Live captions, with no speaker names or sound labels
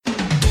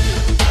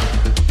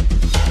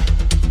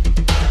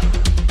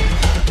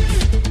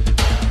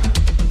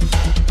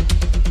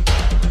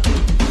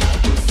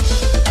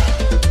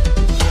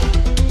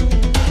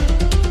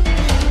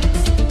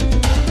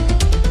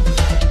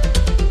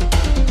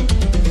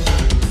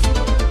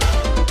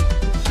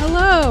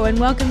and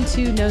welcome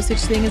to No Such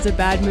Thing as a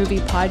Bad Movie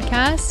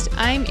podcast.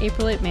 I'm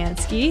April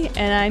Atmansky,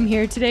 and I'm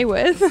here today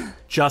with...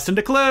 Justin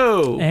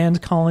DeClue.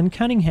 And Colin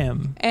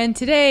Cunningham. And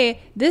today,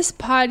 this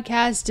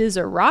podcast is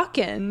a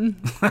rockin'.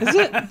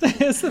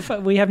 Is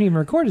it? We haven't even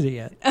recorded it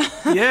yet.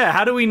 Yeah,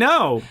 how do we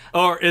know?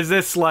 Or is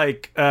this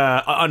like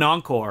an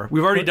encore?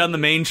 We've already done the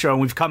main show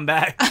and we've come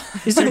back.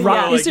 Is it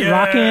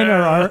rockin'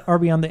 or are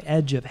we on the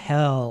edge of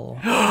hell?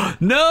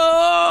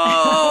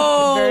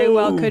 No! Very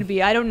well could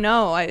be. I don't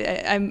know.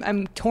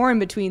 I'm torn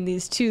between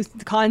these two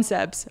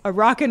concepts. A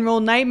rock and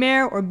roll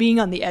nightmare or being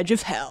on the edge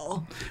of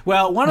hell.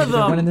 Well, one of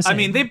them, the I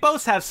mean, they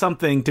both have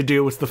something to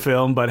do with the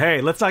film, but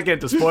hey, let's not get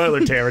into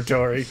spoiler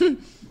territory.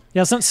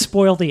 Yeah, let's not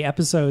spoil the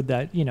episode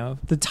that,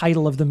 the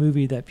title of the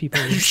movie that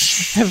people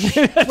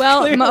have.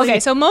 Well, okay,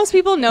 so most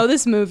people know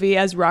this movie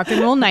as Rock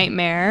and Roll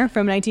Nightmare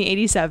from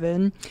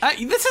 1987.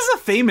 This is a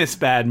famous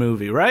bad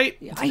movie, right?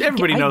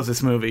 Everybody knows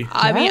this movie.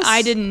 I mean,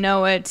 I didn't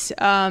know it,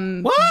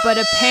 but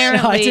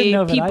apparently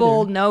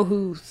people know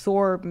who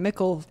Thor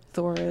Mickle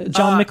Thor is.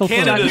 John Mickle Thor.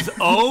 Canada's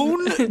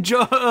own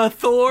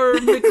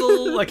Thor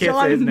Mickle. I can't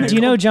say his name. Do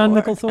you know John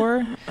Mickle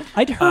Thor?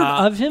 I'd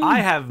heard of him. I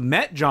have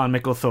met John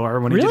Mickle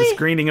Thor when he did a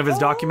screening of his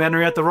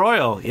documentary at the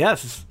Royal.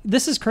 Yes.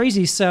 This is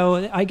crazy.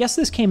 So I guess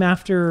this came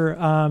after,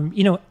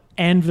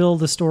 Anvil,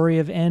 the story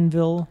of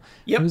Anvil.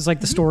 Yep. It was like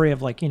the story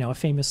of a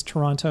famous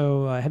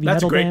Toronto heavy metal band.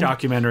 That's a great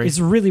documentary. It's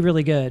really,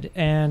 really good.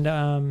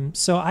 And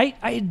so I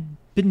had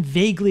been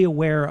vaguely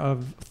aware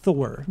of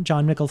Thor,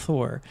 John Mickle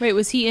Thor. Wait,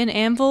 was he in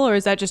Anvil or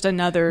is that just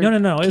another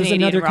No. It was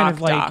Canadian another kind of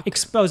doc?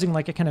 exposing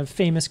a kind of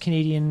famous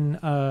Canadian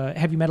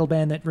heavy metal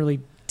band that really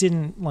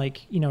didn't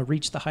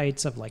reach the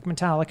heights of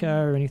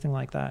Metallica or anything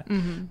like that.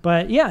 Mm-hmm.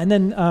 But yeah, and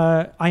then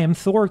I Am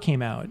Thor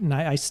came out and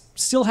I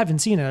still haven't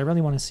seen it. I really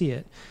want to see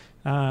it.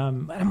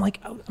 And I'm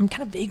I'm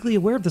kind of vaguely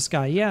aware of this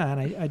guy. Yeah. And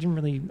I didn't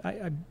really,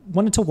 I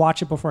wanted to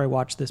watch it before I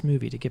watched this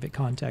movie to give it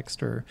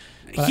context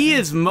he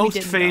is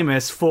most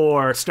famous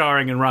for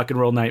starring in Rock and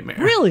Roll Nightmare.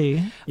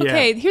 Really? Yeah.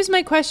 Okay, here's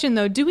my question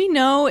though. Do we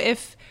know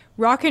if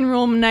Rock and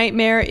Roll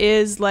Nightmare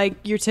is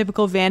your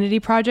typical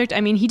vanity project?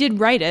 I mean, he did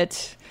write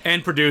it.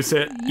 And produce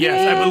it.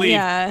 Yes, I believe.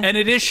 Yeah. And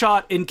it is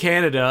shot in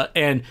Canada,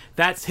 and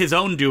that's his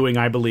own doing,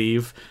 I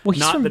believe,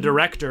 not the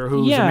director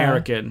who's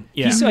American.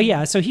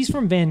 Yeah. So he's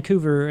from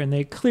Vancouver, and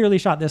they clearly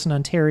shot this in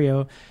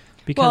Ontario.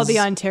 Because, the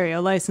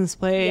Ontario license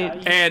plate.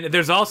 Yeah. And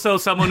there's also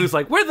someone who's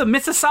we're the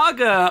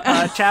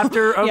Mississauga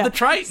chapter of the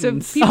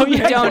Tritons. So people who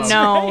don't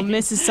know,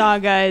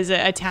 Mississauga is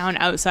a town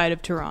outside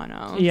of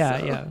Toronto.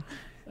 Yeah.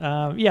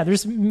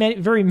 There's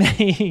very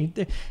many.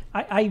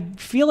 I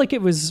feel like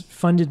it was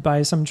funded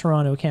by some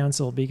Toronto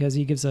council because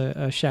he gives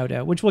a shout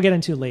out, which we'll get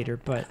into later.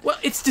 But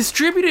it's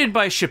distributed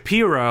by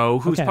Shapiro,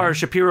 who's part of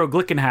Shapiro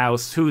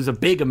Glickenhaus, who's a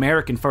big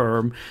American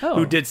firm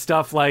who did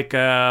stuff like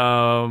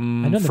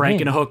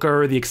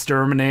Frankenhooker, The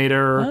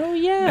Exterminator,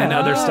 and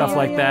other stuff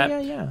like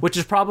that. Which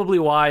is probably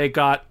why it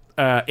got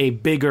a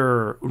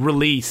bigger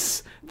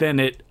release than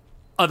it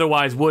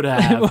otherwise would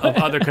have of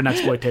other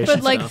Connexploitation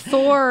But stuff.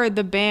 Thor,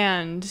 the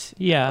band,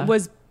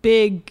 was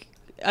big,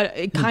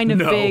 kind of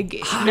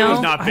big. No, it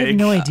was not big. I have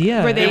no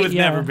idea. It was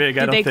never big,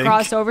 I don't think. Did they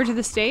cross over to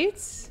the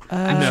States?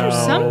 I'm sure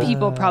some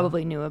people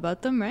probably knew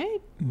about them,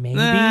 right? Maybe.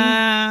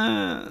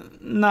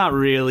 Not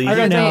really. I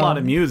don't know. A lot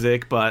of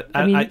music, but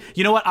I mean,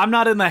 you know what? I'm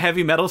not in the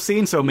heavy metal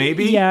scene, so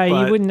maybe. Yeah,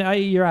 you wouldn't.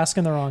 You're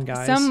asking the wrong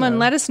guy. Someone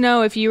let us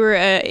know if you were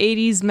a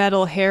 80s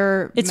metal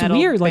hair. It's metal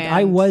weird.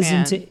 I was fan.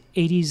 into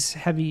 80s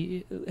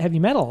heavy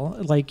metal,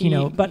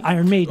 but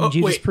Iron Maiden,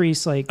 Judas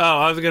Priest, Oh,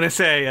 I was gonna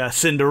say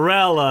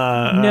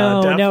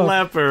Cinderella, Def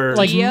Leppard,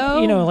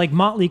 Dio? Like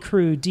Motley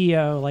Crue,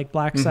 Dio,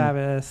 Black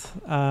Sabbath,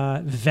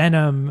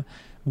 Venom.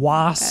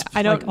 Wasp,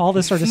 all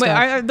this sort of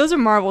stuff. Those are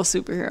Marvel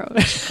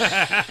superheroes.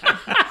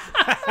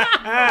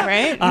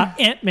 Right?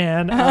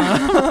 Ant-Man.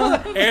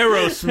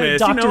 Aerosmith.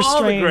 Doctor all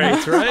Strange. the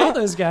greats, right? All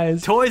those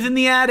guys. Toys in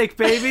the Attic,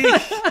 baby.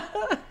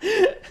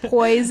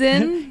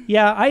 Poison.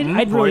 Yeah, I'd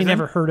really Poison.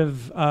 never heard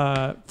of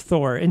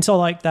Thor until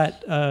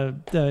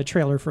the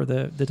trailer for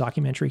the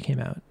documentary came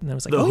out. And I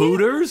was like, The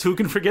Hooters? Who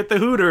can forget the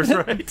Hooters,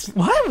 right?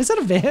 What? Was that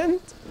a band?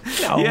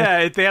 No.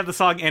 Yeah, they have the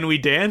song And We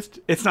Danced.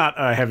 It's not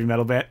a heavy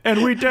metal band.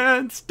 And we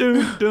danced.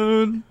 Dun,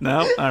 dun.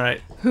 No? All right.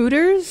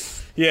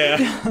 Hooters? Yeah.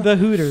 The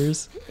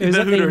Hooters.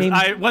 The Hooters.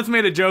 I once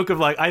made a joke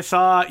of I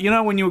saw,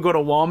 when you would go to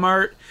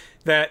Walmart,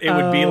 that it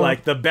would be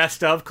the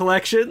best of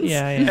collections.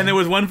 Yeah. And there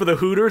was one for the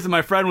Hooters, and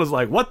my friend was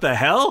like, what the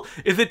hell?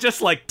 Is it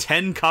just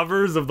 10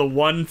 covers of the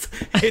one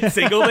hit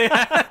single they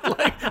had?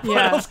 What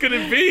else could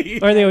it be?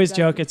 Or they always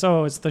joke, it's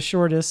the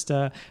shortest.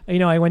 I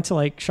went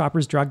to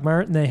Shoppers Drug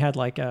Mart, and they had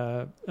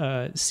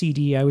a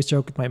CD. I always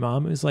joke with my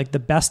mom. It was the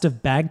best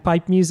of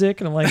bagpipe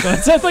music. And I'm like,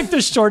 that's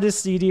the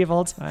shortest CD of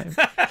all time.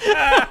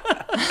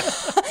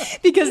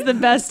 Because the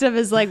best of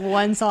is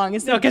one song.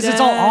 It's because it's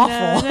all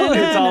awful.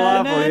 It's all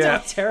awful, yeah. It's all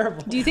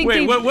terrible. Do you think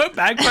Wait, what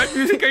bagpipe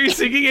music are you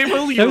singing,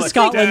 April? That was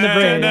Scotland the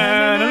Brave.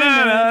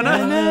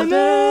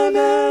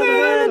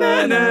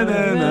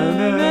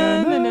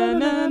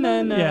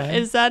 Yeah.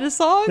 Is that a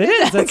song? It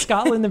is. That's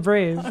Scotland the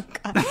Brave.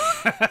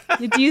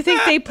 Do you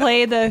think they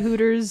play the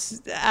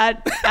Hooters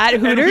at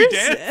Hooters?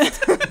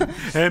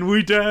 And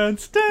we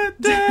danced.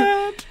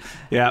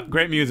 Yeah,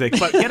 great music.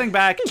 But getting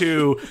back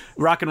to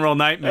Rock and Roll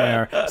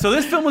Nightmare. So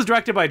this film was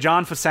directed by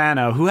John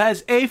Fasano, who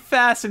has a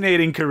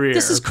fascinating career.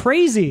 This is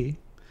crazy.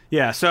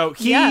 Yeah, so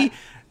he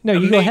No, you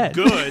made go ahead.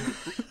 good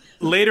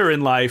later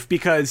in life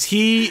because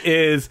he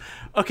is...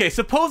 Okay,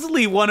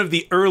 supposedly one of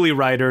the early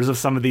writers of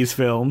some of these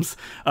films.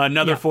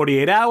 Another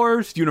 48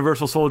 Hours,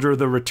 Universal Soldier: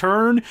 The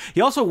Return. He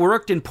also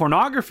worked in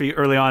pornography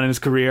early on in his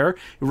career,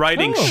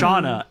 writing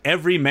Shauna,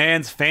 Every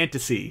Man's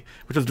Fantasy,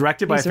 which was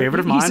directed by a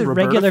favorite of mine, He's a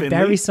Roberta regular Findlay.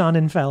 Barry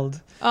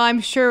Sonnenfeld.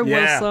 I'm sure Will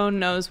Yeah. Sloan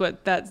knows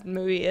what that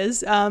movie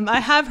is. I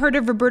have heard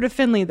of Roberta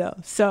Findlay, though.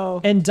 So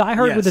And Die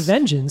Hard with a Yes.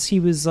 Vengeance. He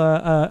was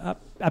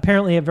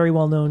apparently a very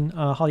well-known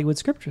Hollywood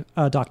script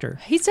doctor.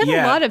 he's done a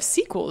Yeah. lot of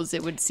sequels,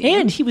 it would seem.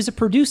 And he was a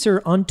producer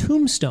on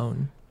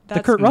Tombstone, the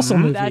That's- Kurt Russell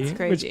movie, That's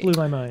crazy. which blew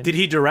my mind. Did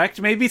he direct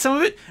maybe some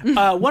of it?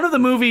 One of the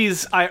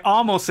movies I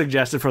almost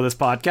suggested for this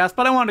podcast,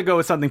 but I wanted to go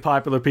with something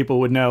popular people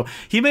would know.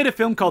 He made a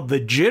film called The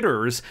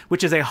Jitters,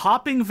 which is a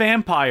hopping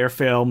vampire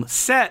film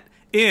set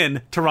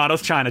in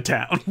Toronto's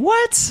Chinatown.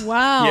 What?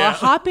 Wow, Yeah. a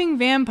hopping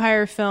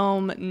vampire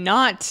film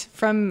not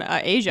from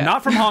Asia.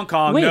 Not from Hong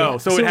Kong, Wait, no.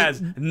 So so- it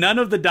has none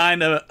of the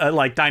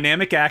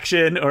dynamic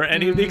action or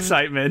any of the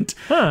excitement.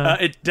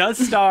 It does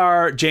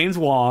star James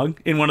Wong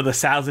in one of the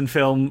 1,000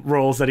 film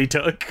roles that he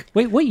took.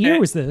 Wait, what year And-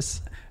 was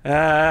this?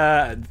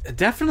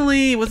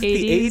 Definitely, was it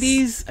the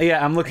 80s? 80s?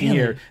 Yeah, I'm looking Really?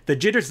 here. The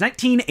Jitters,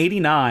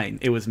 1989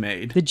 it was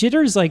made. The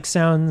Jitters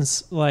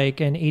sounds like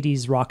an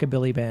 80s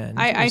rockabilly band.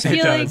 I or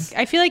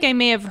something. feel like I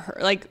may have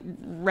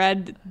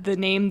read the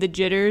name The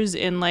Jitters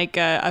in like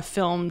a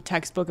film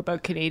textbook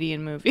about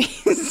Canadian movies.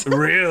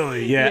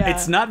 Really? Yeah. Yeah.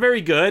 It's not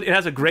very good. It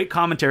has a great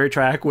commentary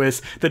track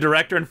with the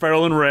director and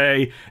Farrell and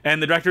Ray,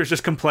 and the director is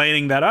just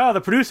complaining that,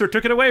 the producer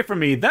took it away from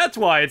me. That's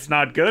why it's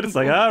not good. It's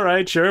like, all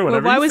right, sure, Well,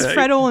 whatever why you was say.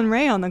 Fred Olin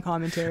Ray on the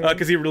commentary?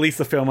 Because he released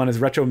the film on his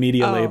Retro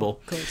Media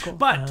label. cool.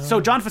 But, so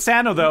John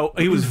Fasano, though,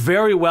 he was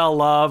very well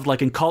loved,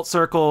 like in cult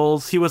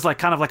circles. He was like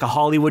kind of like a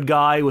Hollywood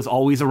guy who was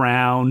always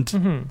around.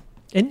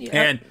 And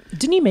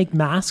didn't he make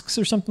masks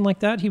or something like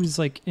that? He was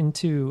like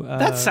into...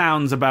 That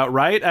sounds about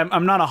right.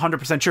 I'm not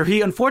 100% sure.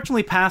 He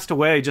unfortunately passed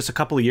away just a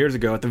couple of years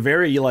ago at the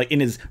very, in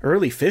his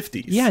early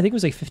 50s. yeah, I think it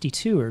was like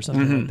 52 or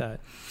something like that.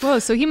 Whoa,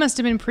 so he must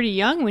have been pretty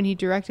young when he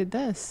directed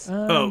this.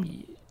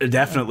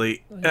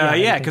 Definitely. I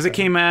Yeah, think because so. it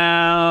came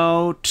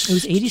out... It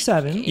was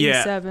 87.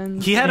 Yeah,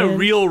 87. he had a And-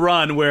 real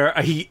run where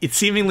it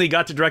seemingly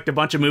got to direct a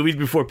bunch of movies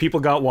before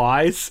people got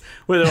wise,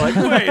 where they're like,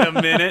 wait a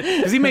minute.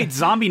 Because he made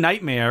Zombie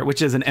Nightmare,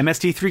 which is an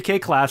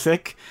MST3K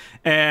classic,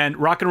 and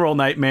Rock and Roll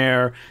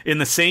Nightmare in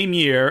the same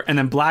year, and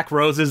then Black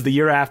Roses the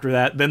year after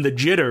that, then The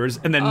Jitters,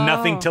 and then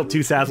nothing till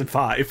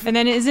 2005. And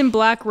then isn't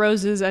Black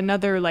Roses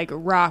another like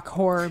rock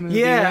horror movie?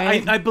 Yeah,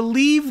 right? I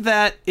believe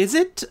that, is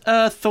it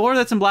Thor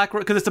that's in Black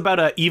Rose? Because it's about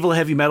an evil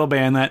heavy metal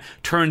band that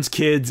turns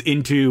kids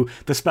into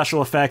the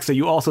special effects that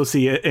you also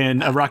see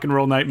in a Rock and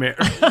Roll Nightmare.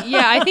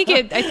 Yeah, I think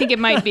it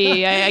might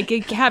be. I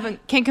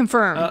can't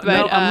confirm. But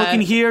no, I'm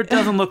looking here. It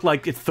doesn't look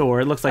like it's Thor.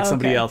 It looks like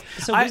somebody Okay. else.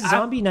 So was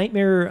Zombie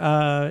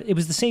Nightmare, it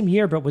was the same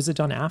year, but was it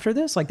done after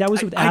this? Like that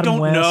was with Adam I don't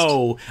West.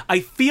 know.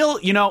 I feel,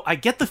 I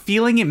get the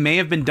feeling it may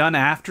have been done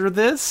after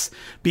this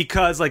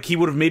because, like, he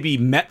would have maybe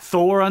met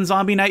Thor on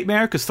Zombie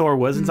Nightmare because Thor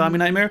was in Zombie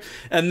Nightmare,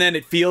 and then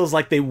it feels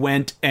like they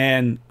went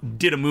and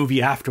did a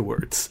movie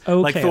afterwards.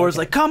 Like Thor's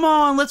like, come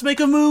on, let's make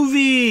a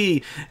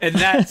movie, and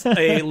that's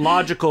a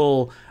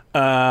logical Do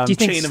you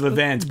think chain of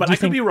events. But do you I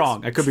could think be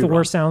wrong. I could be Thor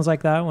wrong. sounds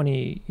like that when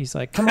he's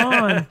like, "Come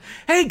on."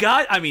 Hey,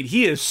 God! I mean,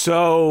 he is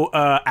so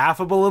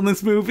affable in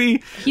this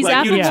movie. he's Like,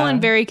 affable yeah.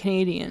 and very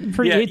Canadian.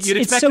 Pretty, Yeah, it's, you'd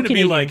it's expect so him to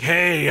Canadian. be like,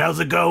 "Hey, how's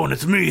it going?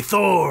 It's me,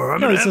 Thor. I'm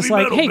no, an it's heavy just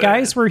like, metal "Hey band."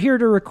 guys, we're here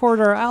to record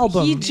our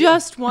album." He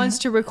just wants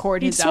to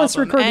record his just wants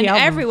to album, record the and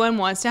album. everyone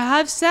wants to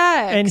have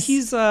sex. and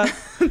he's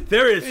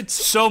There is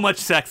so much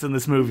sex in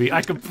this movie.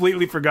 I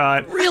completely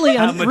forgot. really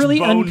how much really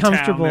Bone Town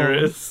uncomfortable. there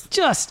is.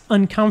 Just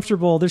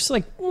uncomfortable. There's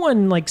like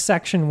one like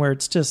section where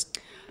it's just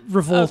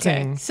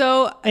revolting. Okay,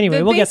 so Anyway,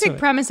 the we'll get to basic it.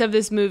 premise of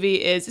this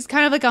movie is it's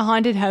kind of like a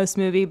haunted house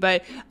movie,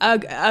 but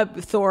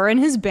Thor and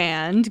his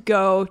band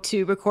go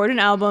to record an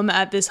album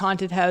at this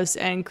haunted house,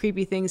 and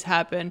creepy things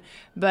happen.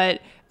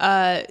 But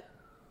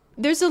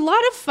there's a lot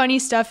of funny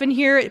stuff in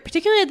here,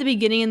 particularly at the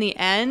beginning and the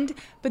end.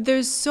 But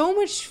there's so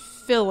much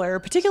filler,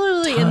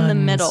 particularly in the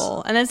Tons.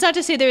 middle. And that's not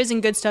to say there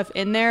isn't good stuff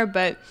in there,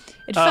 but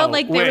it felt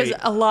like there was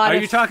a lot Are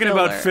of you talking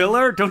about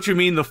filler? Don't you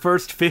mean the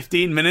first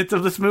 15 minutes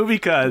of this movie?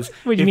 Because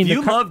What do if you mean,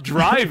 you the car- love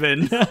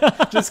driving,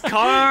 just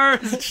cars,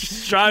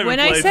 just driving When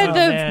I places. said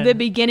man. the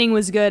beginning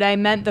was good, I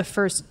meant the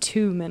first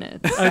 2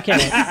 minutes.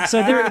 Okay,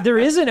 so there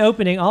is an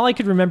opening. All I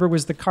could remember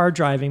was the car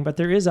driving, but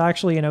there is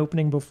actually an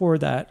opening before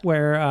that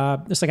where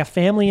there's like a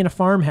family in a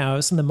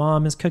farmhouse, and the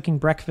mom is cooking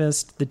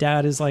breakfast. The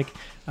dad is like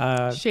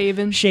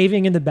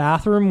Shaving in the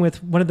bathroom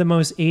with one of the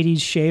most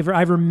 80s shaver.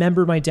 I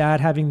remember my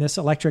dad having this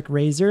electric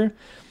razor.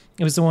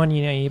 It was the one,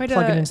 you Quite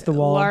plug it a into the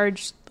wall.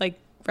 large, like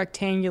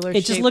rectangular.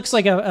 It just shape. looks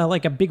like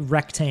a big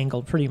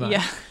rectangle, pretty much.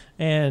 Yeah.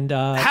 And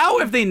how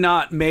have they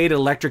not made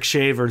electric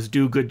shavers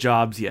do good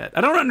jobs yet?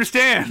 I don't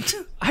understand.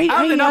 How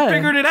have they not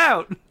figured it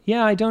out?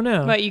 Yeah, I don't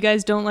know. But you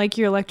guys don't like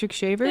your electric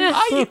shaver?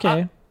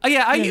 Okay.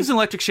 I use an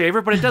electric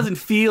shaver, but it doesn't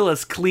feel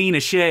as clean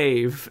a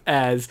shave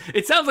as...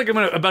 It sounds like I'm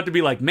about to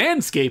be like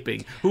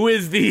Manscaping, who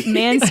is the...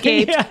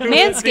 Manscaped.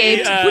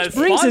 Manscaped. Which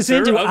brings us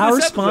into our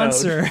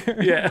sponsor.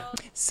 Yeah.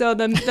 So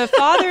the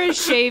father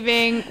is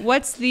shaving.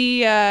 What's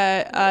the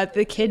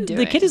kid doing?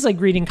 The kid is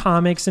like reading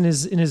comics in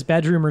his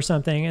bedroom or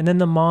something, and then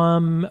the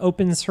mom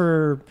opens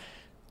her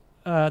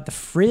the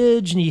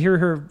fridge, and you hear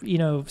her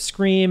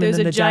scream. There's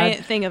and then a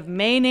giant thing of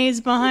mayonnaise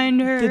behind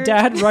her. The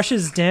dad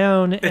rushes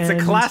down. It's a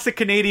classic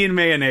Canadian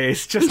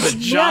mayonnaise, just a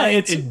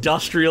giant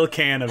industrial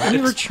can of it.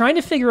 We were trying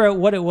to figure out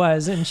what it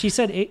was, and she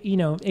said,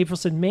 April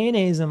said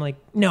mayonnaise. I'm like,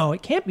 no,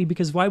 it can't be,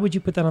 because why would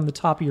you put that on the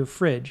top of your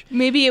fridge?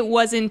 Maybe it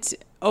wasn't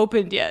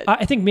opened yet.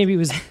 I think maybe it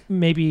was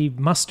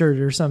mustard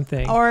or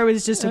something. Or it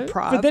was just a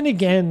prop. But then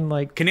again,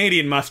 like...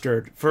 Canadian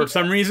mustard. For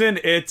some reason,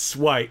 it's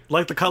white,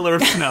 like the color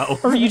of snow.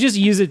 Or you just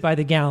use it by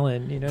the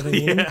gallon, you know what I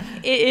mean? Yeah.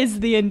 It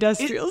is the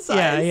industrial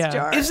size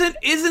jar.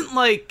 Isn't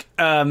like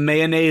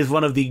mayonnaise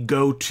one of the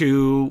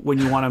go-to when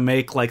you want to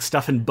make like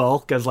stuff in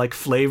bulk as like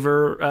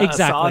flavor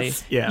exactly.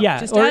 sauce? Yeah.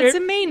 Just add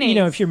some mayonnaise.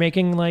 If you're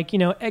making like,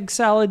 egg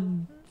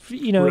salad...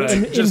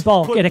 right. in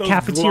bulk at a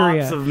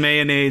cafeteria, of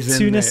mayonnaise in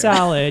tuna there.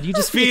 salad. You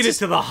just feed it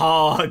to the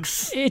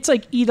hogs. It's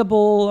like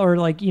eatable or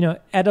like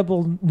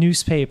edible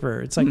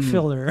newspaper. It's like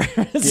filler.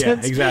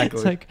 Exactly.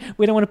 It's like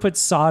we don't want to put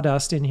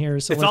sawdust in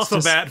here, so it's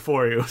also bad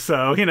for you.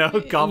 So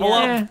gobble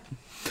up.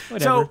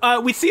 Whatever.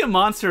 So we see a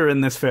monster in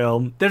this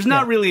film. There's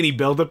not really any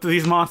build-up to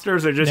these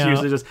monsters. They're just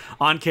usually just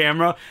on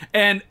camera.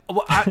 And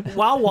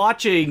while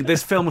watching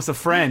this film with a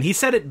friend, he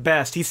said it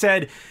best. He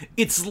said,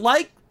 it's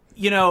like,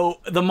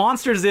 the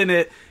monsters in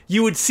it,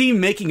 you would see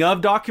making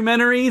of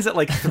documentaries at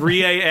like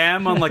 3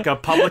 a.m. on like a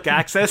public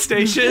access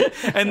station,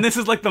 and this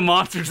is like the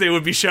monsters they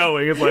would be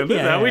showing. It's like,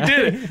 this is how we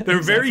did it. They're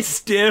very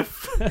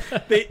stiff.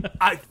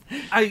 I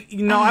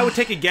would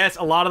take a guess.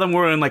 A lot of them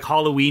were in like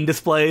Halloween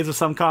displays of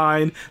some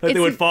kind. That they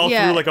would fall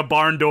through like a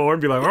barn door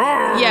and be like,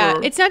 "Arr!" Yeah,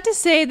 it's not to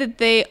say that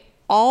they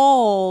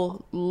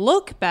all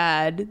look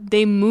bad,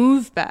 they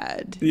move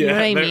bad. You know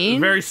what I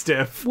mean? Very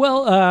stiff.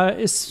 Well,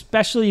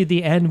 especially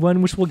the end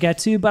one, which we'll get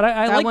to. But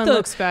I that like one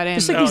looks bad.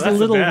 There's like these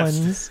little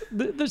ones.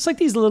 There's like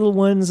these little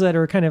ones that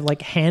are kind of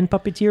like hand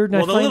puppeteered.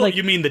 And Well,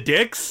 you mean the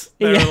dicks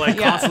that are like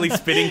constantly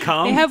spitting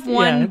cum? They have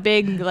one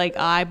big like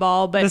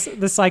eyeball, but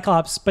the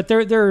Cyclops. But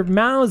their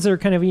mouths are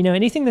kind of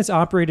anything that's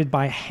operated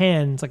by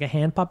hands, like a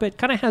hand puppet,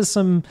 kind of has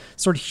some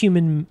sort of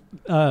human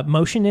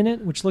motion in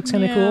it, which looks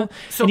kind of cool.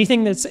 So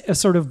anything that's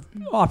sort of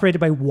operated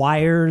by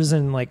wires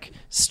and like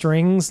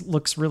strings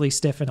looks really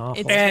stiff and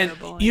awful. And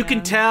you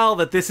can tell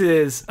that this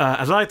is,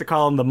 as I like to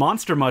call them, the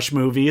Monster Mush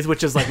movies,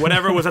 which is like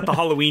whatever was at the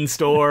Halloween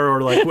store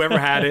or like whoever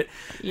had it.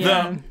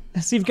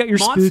 So you've got your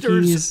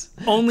monsters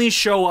spookies. only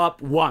show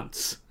up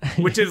once,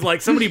 which is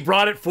like somebody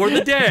brought it for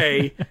the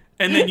day,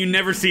 and then you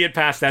never see it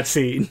past that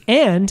scene.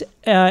 And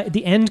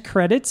the end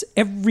credits,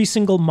 every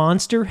single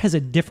monster has a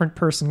different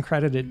person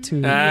credited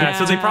to.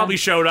 So they probably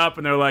showed up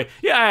and they're like,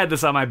 "Yeah, I had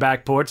this on my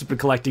back porch. It's been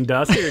collecting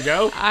dust. Here you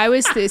go." I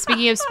was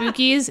speaking of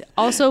spookies,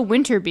 also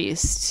Winter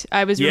Beast.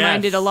 I was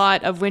reminded a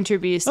lot of Winter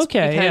Beast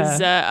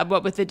because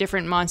what with the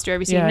different monster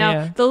every scene.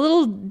 Now the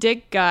little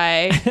dick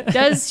guy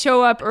does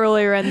show up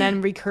earlier and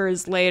then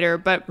recurs later,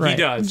 but he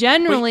does.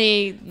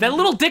 Generally, that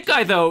little dick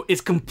guy though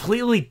is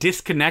completely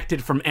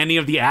disconnected from any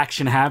of the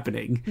action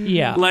happening.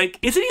 Yeah, like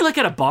isn't he like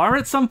at a bar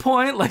at some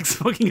point, like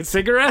smoking a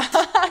cigarette?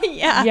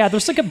 Yeah,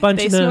 there's like a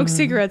bunch of them. They smoke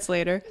cigarettes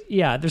later.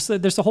 Yeah, there's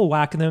a whole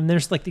whack of them.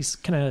 There's like these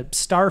kind of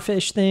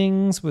starfish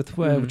things with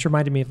which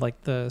reminded me of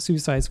like the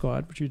Suicide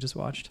Squad, which you just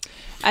watched.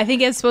 I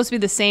think it's supposed to be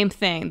the same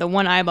thing, the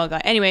one eyeball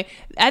guy. Anyway,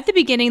 at the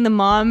beginning, the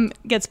mom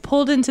gets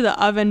pulled into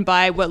the oven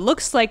by what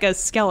looks like a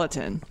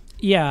skeleton.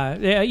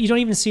 Yeah, you don't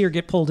even see her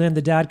get pulled in.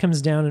 The dad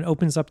comes down and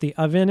opens up the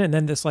oven, and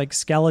then this like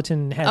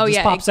skeleton head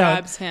just pops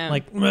out. Him.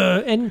 Like,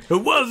 and it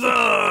was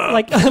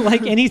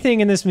like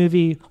anything in this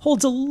movie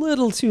holds a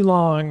little too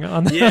long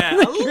on the a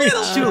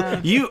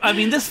little too. I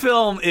mean, this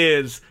film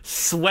is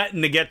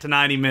sweating to get to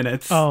 90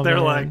 minutes.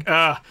 They're like,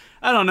 I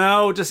don't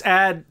know, just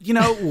add,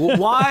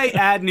 why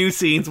add new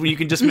scenes when you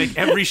can just make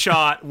every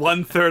shot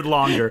 1/3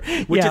 longer?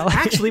 Which is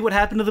actually what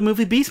happened to the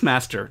movie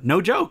Beastmaster.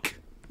 No joke.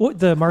 What,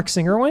 the Mark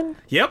Singer one?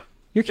 Yep.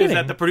 You're kidding. Is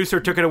that the producer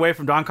took it away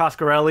from Don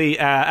Coscarelli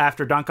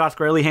after Don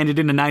Coscarelli handed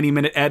in a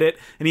 90-minute edit,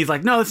 and he's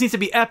like, no, this needs to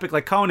be epic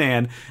like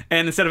Conan,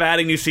 and instead of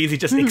adding new scenes, he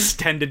just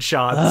extended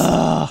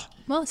shots.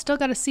 Well, still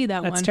got to see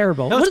that one. That's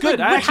terrible. No, it's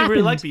good. I actually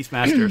really like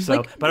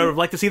Beastmaster, but I would have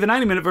liked to see the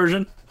 90-minute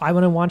version. I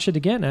want to watch it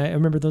again. I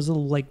remember those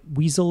little like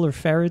weasel or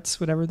ferrets,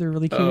 whatever. They're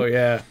really cute. Oh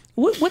yeah.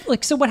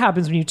 So what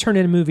happens when you turn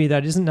in a movie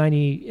that isn't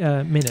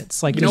 90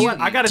 minutes? Like, you know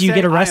what? I gotta say, you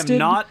get arrested? I am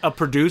not a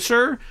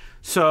producer,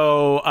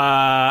 so or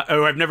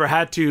I've never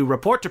had to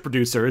report to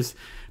producers.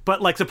 But,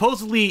 like,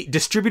 supposedly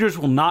distributors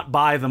will not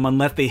buy them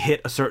unless they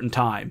hit a certain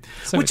time,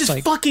 which is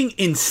like, fucking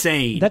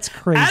insane. That's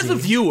crazy. As a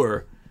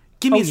viewer,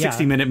 Give me Oh, a yeah.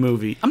 60-minute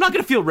movie. I'm not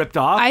going to feel ripped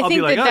off. I I'll think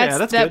be like,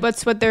 that's good.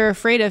 what's what they're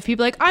afraid of.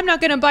 People are like, I'm not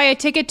going to buy a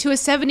ticket to a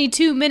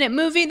 72-minute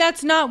movie.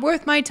 That's not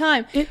worth my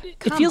time. It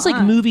Come feels like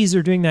on. movies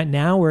are doing that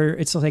now, where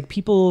it's like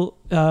people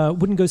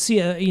wouldn't go see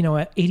a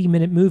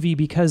 80-minute movie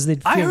because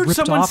they'd feel I heard ripped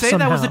someone off say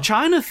somehow. that was a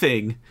China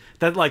thing.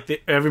 That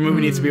like every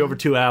movie needs to be over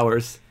 2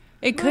 hours.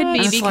 It could be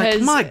It's because,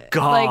 like, my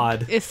God.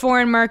 like, if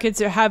foreign markets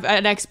have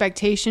an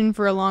expectation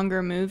for a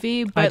longer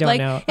movie, but don't like,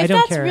 know. I if don't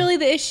that's care. really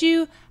the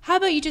issue, how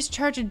about you just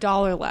charge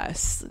 $1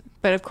 less?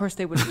 But of course,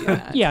 they wouldn't do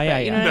that. Yeah,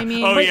 But, you know yeah. what I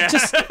mean? Oh But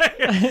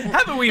yeah,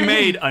 haven't we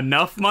made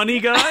enough money,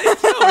 guys?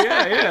 Oh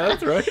yeah,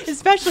 that's right.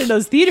 especially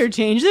those theater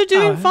chains, they're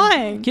doing Oh,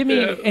 fine. Give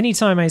me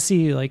anytime I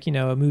see like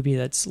a movie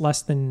that's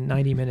less than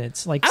 90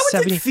 minutes, like I would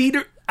 70. think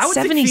theater. I would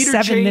think theater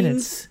 77 chains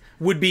minutes.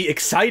 would be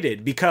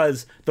excited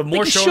because the more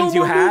They could show showings you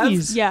more have,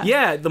 movies.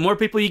 Yeah. the more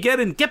people you get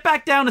in. Get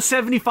back down to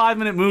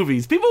 75-minute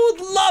movies. People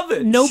would love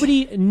it.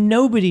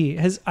 Nobody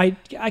has.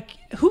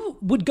 Who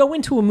would go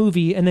into a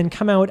movie and then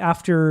come out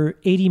after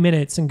 80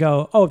 minutes and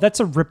go, "Oh, that's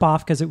a ripoff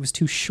because it was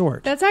too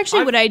short." That's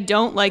actually what I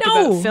don't like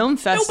No, about film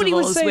nobody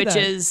would festivals, say which that.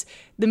 is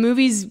the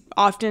movies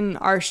often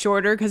are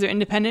shorter because they're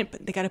independent,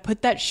 but they got to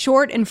put that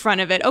short in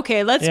front of it.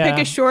 Okay, let's pick Yeah.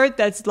 a short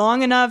that's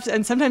long enough,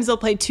 and sometimes they'll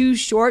play two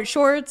shorts.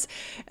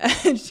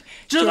 Just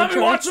let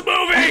me watch the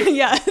movie.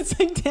 Yeah, it's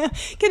like, damn,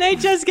 can I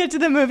just get to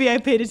the movie I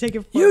paid a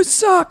ticket for? You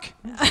suck.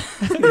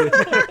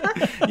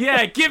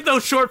 Yeah, give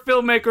those short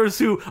filmmakers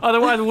who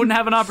otherwise wouldn't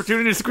have an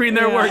opportunity to screen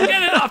their work.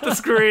 Get it off the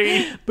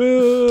screen.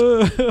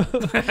 Boo.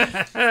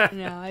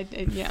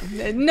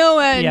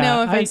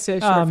 No offense to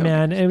short Oh film.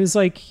 man, it was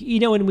like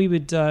when we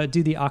would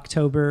do the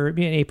October,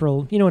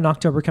 April. When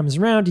October comes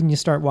around and you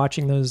start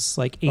watching those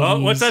like 80s. Oh,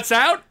 what's that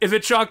sound? Is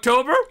it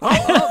Shocktober?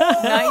 Oh,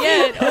 Not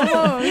yet.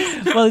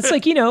 Almost. Well, it's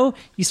like you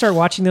start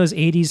watching those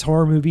 80s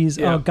horror movies.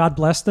 Yeah. Oh, God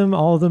bless them.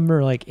 All of them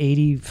are like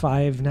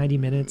 85, 90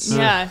 minutes.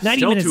 Yeah. 90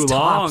 Still minutes too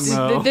tops.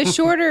 long, though. The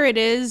shorter it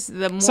is,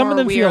 the Some of more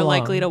them we feel are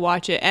likely long. to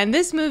watch it. And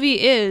this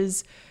movie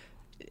is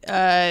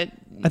I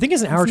think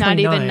it's an hour it's not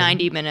 29. even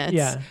 90 minutes.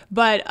 Yeah.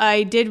 But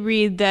I did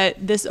read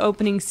that this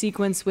opening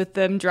sequence with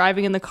them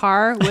driving in the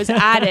car was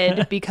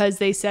added because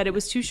they said it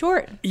was too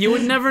short. you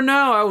would never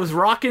know. I was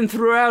rocking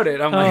throughout it.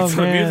 I'm Oh, like, so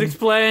the man. music's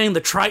playing.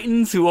 The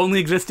Tritons, who only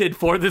existed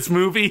for this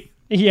movie.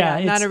 Yeah,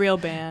 Not it's- a real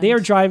band. They are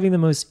driving the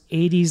most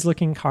 80s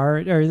looking car,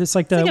 or it's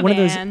like like a one of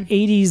those van.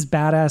 80s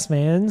badass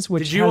vans.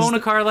 Which Did you has own a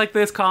car like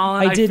this,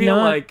 Colin? I did feel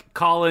not. like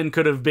Colin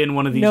could have been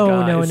one of these no,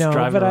 guys. no,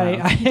 driving but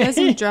around. He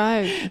doesn't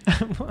drive.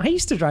 I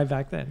used to drive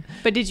back then.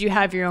 But did you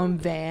have your own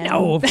van?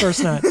 No, of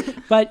course not.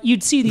 But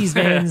you'd see these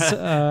vans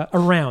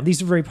around.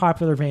 These are very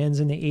popular vans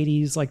in the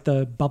 80s, like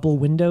the bubble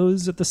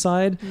windows at the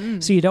side.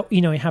 So you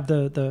have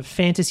the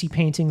fantasy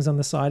paintings on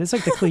the side. It's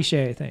like the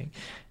cliche thing.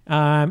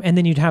 And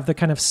then you'd have the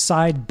kind of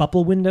side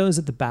bubble windows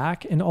at the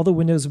back, and all the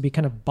windows would be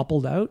kind of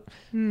bubbled out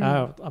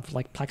of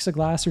like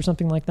plexiglass or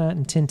something like that,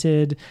 and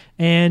tinted.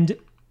 And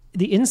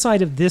the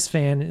inside of this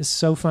van is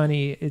so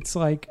funny. It's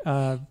like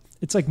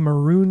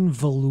maroon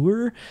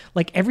velour.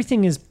 Like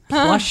everything is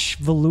plush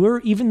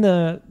velour. Even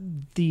the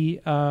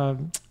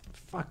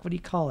what do you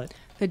call it?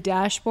 The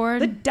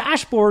dashboard? The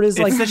dashboard is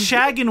like It's the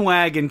shaggin'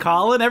 wagon,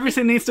 Colin.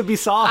 Everything needs to be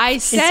soft. I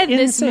said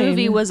this insane.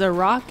 movie was a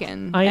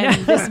rockin'. I know.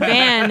 And this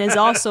van is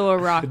also a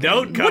rockin'.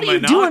 Don't come what are you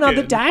doing on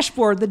the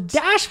dashboard? The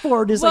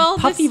dashboard is Well,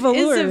 like puffy this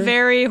velour. is a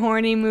very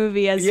horny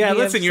movie, as Yeah, we have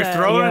listen, you're said.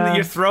 throwing Yeah.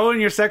 you're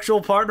throwing your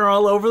sexual partner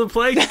all over the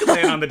place. You can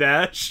lay it on the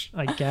dash.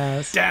 I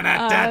guess.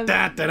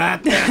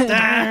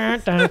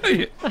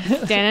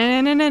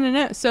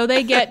 Da-na-na-na-na-na. So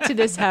they get to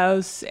this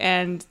house,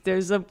 and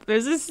there's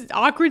this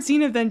awkward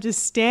scene of them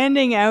just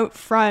standing out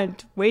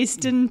front,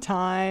 wasting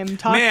time,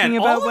 talking Man,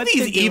 about all of what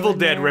these to do Evil in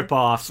Dead there.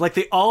 ripoffs, like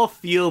they all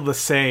feel the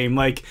same.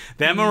 Like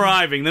them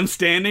arriving, them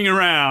standing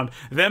around,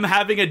 them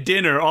having a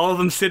dinner, all of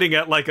them sitting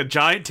at like a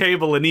giant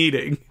table and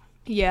eating.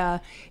 Yeah,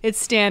 it's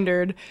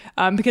standard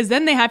because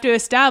then they have to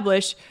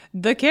establish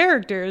the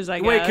characters. I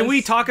guess. Wait, can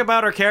we talk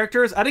about our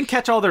characters? I didn't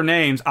catch all their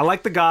names. I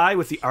like the guy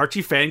with the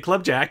Archie fan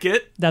club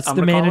jacket. That's I'm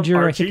the gonna call him manager.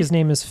 I Archie. think his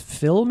name is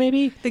Phil,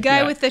 maybe. The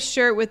guy Yeah. with the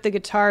shirt with the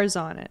guitars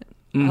on it.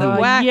 Mm-hmm.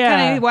 The yeah.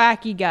 kind of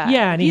wacky guy.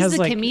 Yeah, and he he's has, the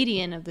like-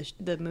 comedian of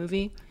the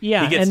movie.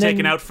 Yeah, He gets and taken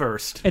then, out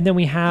first. And then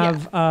we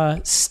have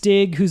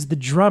Stig, who's the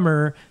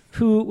drummer,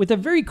 who with a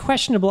very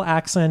questionable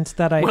accent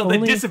that I Well,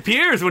 only. it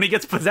disappears when he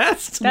gets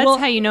possessed. That's Well-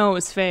 how you know it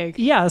was fake.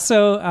 Yeah,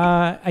 so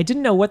I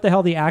didn't know what the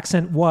hell the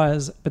accent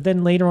was, but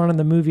then later on in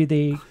the movie,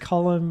 they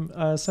call him.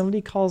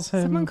 Somebody calls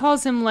him. Someone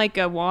calls him like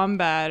a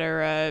wombat or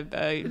a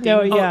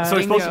No, dingo. yeah. So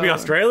he's supposed to be dingo.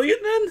 Australian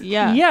then?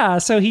 Yeah. Yeah,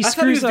 so he I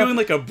thought he was screws up. doing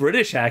like a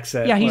British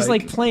accent. Yeah, he's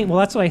like playing. Well,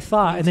 that's what I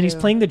thought. And then he's too.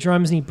 playing the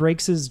drums, and he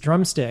breaks his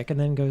drumstick, and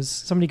then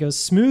somebody goes,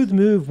 "Smooth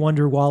move,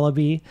 Wonder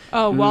Wallaby,"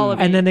 Oh,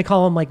 Wallaby. and then they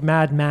call him like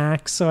Mad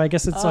Max. So I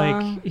guess it's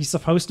like he's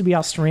supposed to be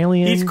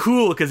Australian. He's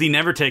cool because he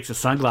never takes his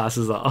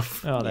sunglasses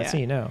off. Oh, that's Yeah. how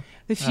you know.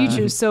 the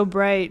future's so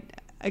bright.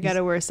 I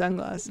gotta wear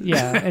sunglasses.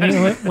 Yeah, and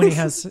when he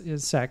has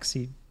his sex,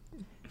 Keeps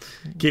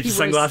his wears-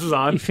 sunglasses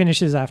on. he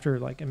finishes after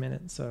like a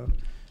minute. So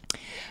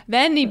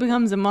Then he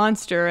becomes a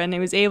monster, and he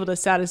was able to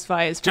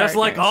satisfy his Just partner.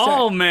 like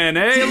all men,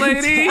 eh,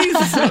 ladies?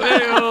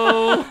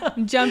 Hey-o.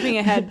 Jumping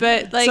ahead,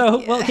 but like,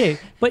 So, well, okay,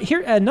 but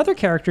here another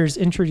character is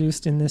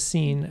introduced in this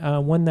scene.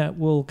 One that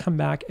will come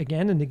back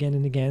again and again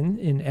and again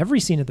in every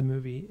scene of the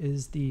movie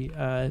is the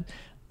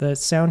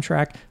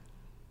soundtrack.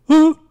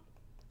 I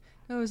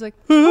was like,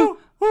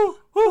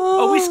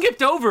 Oh, we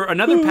skipped over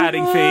another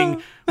padding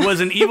thing. Was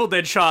an Evil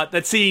Dead shot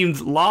that seemed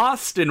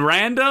lost and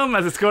random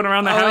as it's going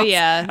around the Oh, house.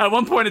 yeah. At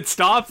one point, it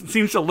stops and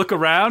seems to look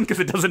around because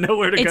it doesn't know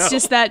where to go. it's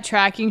just that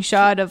tracking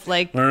shot of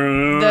like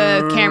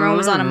the camera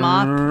was on a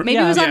mop. Maybe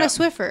Yeah. it was on Yeah. a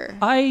Swiffer.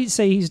 I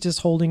say he's just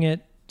holding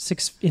it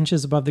 6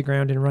 inches above the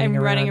ground and running And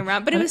around. running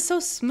around, but it was so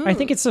smooth. I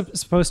think it's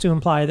supposed to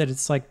imply that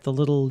it's like the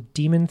little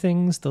demon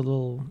things, the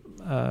little.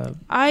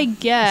 I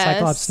guess.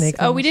 Cyclops snake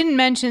Oh, we things? didn't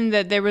mention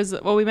that there was.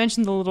 Well, we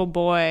mentioned the little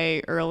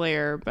boy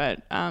earlier,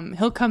 but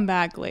he'll come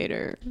back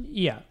later.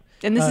 Yeah.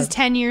 And this is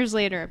 10 years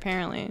later,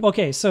 apparently.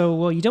 Okay, so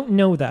well, you don't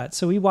know that.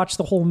 So we watched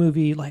the whole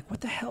movie. Like,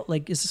 what the hell?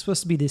 Like, is this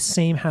supposed to be the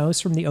same house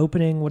from the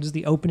opening? What does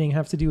the opening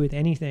have to do with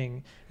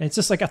anything? And it's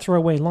just like a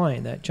throwaway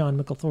line that John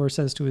Micklethor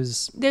says to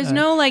his. There's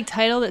no like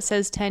title that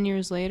says 10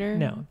 years later.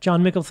 No,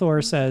 John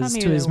Micklethor says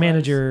maybe to his there was.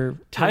 manager,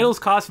 Titles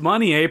cost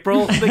money,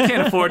 April. They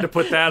can't afford to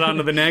put that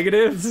onto the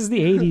negative. "This is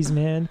the '80s,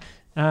 man."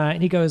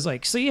 And he goes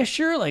like, "So yeah,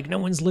 sure. Like, no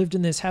one's lived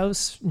in this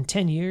house in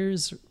 10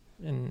 years."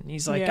 And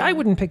he's like, Yeah. "I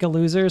wouldn't pick a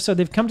loser." So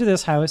they've come to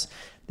this house.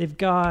 They've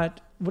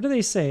got, what do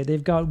they say?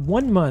 They've got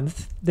 1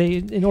 month.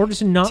 In order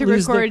to not To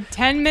lose record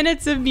 10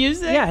 minutes of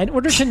music? in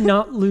order to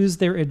not lose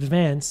their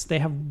advance, they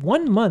have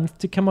 1 month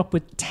to come up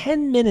with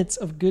 10 minutes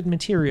of good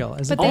material.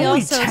 As But a they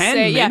Only also 10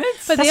 say,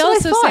 minutes? but they That's what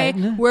I also say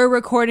thought. we're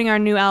recording our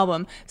new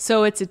album,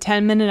 so it's a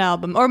 10-minute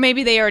album, or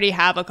maybe they already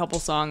have a couple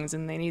songs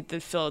and they need to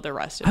fill the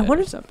rest of I it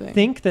want or to something.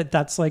 think that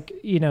that's like,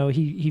 he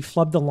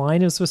flubbed the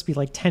line. It was supposed to be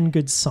like 10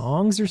 good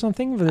songs or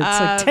something, but it's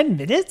like 10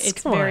 minutes?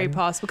 It's Come very on.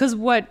 possible because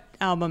what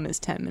album is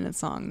 10-minute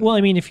song? Well,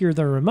 I mean, if you're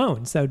the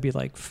Ramones, that would be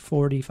like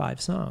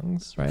 45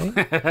 songs,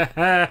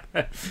 right?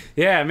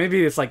 Yeah,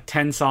 maybe it's like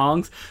 10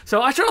 songs.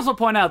 So I should also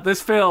point out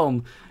this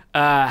film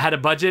had a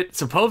budget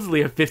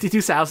supposedly of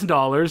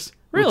 $52,000,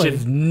 Really? which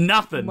is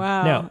nothing.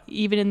 Wow. No.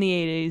 Even in the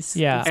 80s.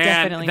 Yeah. It's And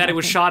definitely that it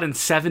was nothing. shot in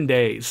 7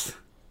 days.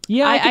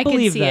 Yeah, I, I can could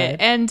believe see that.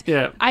 it. And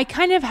Yeah. I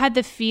kind of had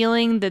the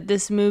feeling that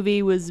this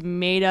movie was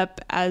made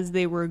up as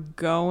they were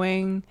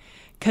going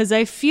because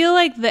I feel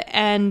like the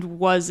end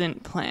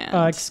wasn't planned.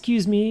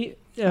 Excuse me.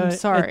 I'm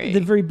sorry. At the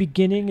very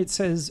beginning, it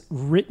says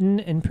written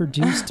and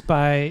produced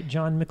by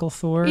John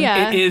Micklethor.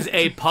 Yeah. It is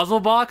a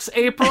puzzle box,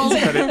 April,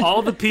 that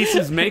all the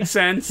pieces make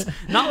sense.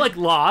 Not like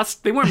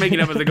Lost. They weren't making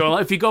up as they go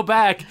along. If you go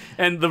back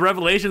and the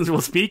revelations we'll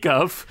speak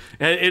of,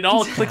 it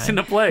all clicks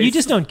into place. You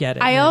just don't get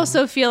it. I man.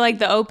 also feel like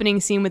the opening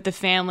scene with the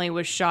family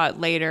was shot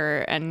later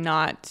and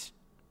not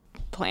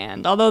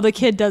planned, although the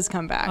kid does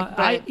come back.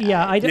 I but- don't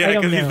Yeah,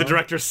 know. because he's the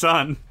director's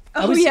son.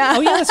 I was- yeah.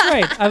 Oh, yeah, that's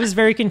right. I was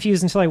very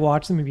confused until I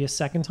watched the movie a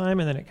second time,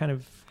 and then it kind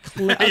of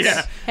clicked.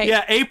 Yeah, Hey.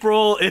 yeah.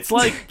 April. It's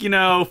like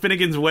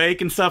Finnegan's Wake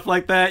and stuff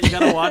like that. You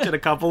gotta watch it a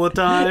couple of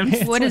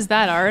times. What is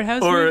that, art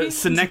house Or movie?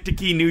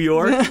 Synecdoche, New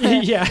York.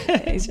 Yeah,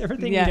 it's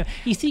everything. Yeah.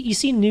 You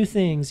see new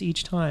things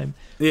each time.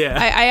 Yeah.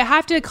 I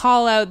have to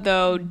call out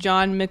though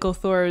John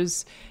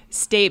Micklethor's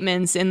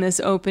statements in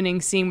this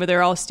opening scene where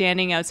they're all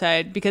standing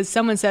outside because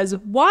someone says,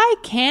 "Why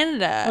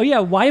Canada?" Oh yeah,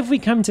 why have we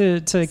come to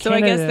Canada? So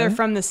I guess they're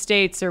from the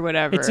States or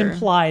whatever. It's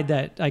implied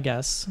that, I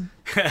guess.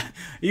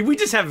 We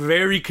just have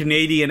very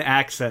Canadian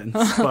accents,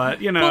 but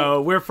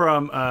we're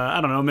from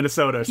I don't know,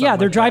 Minnesota. Or something Yeah,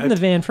 they're like driving that.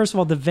 the van. First of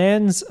all, the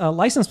van's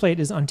license plate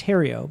is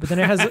Ontario, but then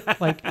it has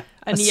like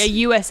a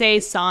USA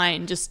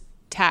sign just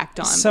tacked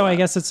on. So I below.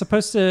 guess it's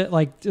supposed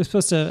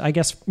to I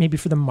guess maybe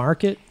for the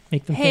market,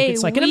 make them Hey, think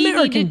it's like an we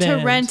American needed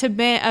band. to rent a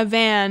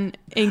van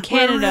in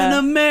Canada. We're an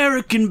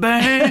American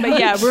band. But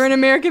yeah, we're an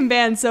American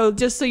band, so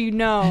just so you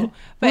know.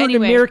 But We're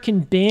anyway, an American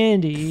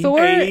bandy. Thor,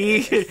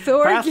 Hey,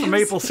 Thor pass the gives-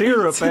 maple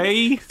syrup,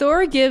 eh?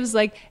 Thor gives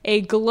like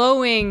a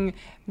glowing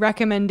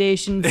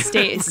recommendation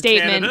statement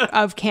Canada.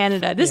 of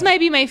Canada. This might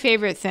be my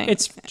favorite thing.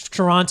 It's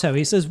Toronto.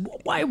 He says,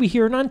 "Why are we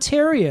here in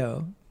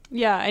Ontario?"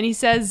 Yeah, and he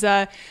says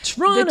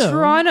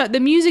Toronto. the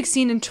music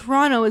scene in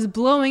Toronto is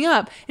blowing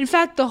up. In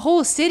fact, the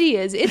whole city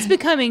is. It's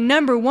becoming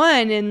number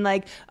one in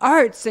like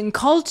arts and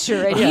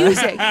culture and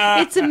music.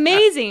 It's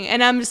amazing.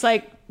 And I'm just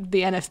like,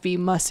 the NFB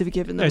must have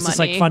given them It's money. just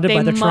like funded They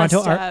by the Toronto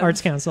must have.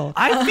 Arts Council.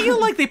 I feel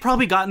like they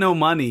probably got no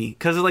money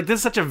because like this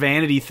is such a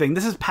vanity thing.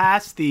 This is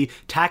past the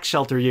tax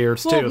shelter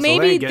years Well, too. maybe so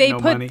they, ain't getting they no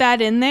put money.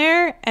 that in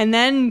there and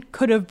then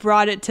could have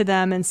brought it to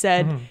them and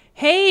said, Mm-hmm.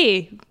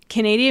 "Hey,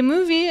 Canadian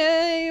movie,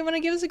 you want to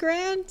give us a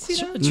grant?" You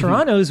know?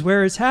 Toronto's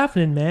where it's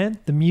happening, man.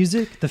 The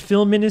music, the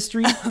film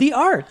industry, the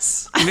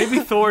arts. Maybe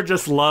Thor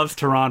just loves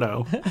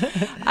Toronto.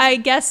 I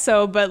guess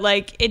so, but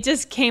like it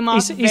just came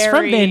off. He's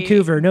from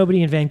Vancouver.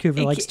 Nobody in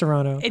Vancouver likes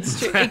Toronto. It's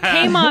true. It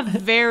came off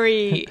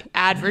very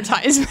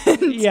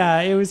advertisement.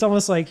 Yeah, it was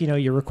almost like,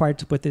 you're required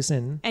to put this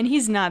in. And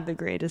he's not the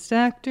greatest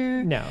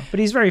actor. No, but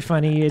he's very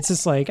funny. It's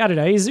just like, I don't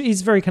know,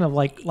 he's very kind of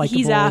like likable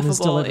He's in his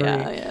affable.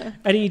 delivery. Yeah.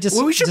 And he just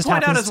Well, we should just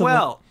point out happens as to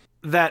well.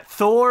 that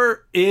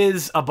Thor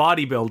is a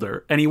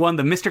bodybuilder, and he won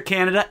the Mr.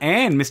 Canada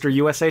and Mr.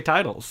 USA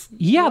titles.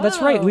 Yeah,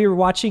 that's right. Whoa.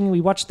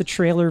 We watched the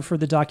trailer for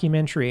the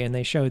documentary, and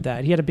they showed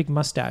that. He had a big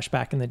mustache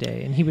back in the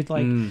day, and he would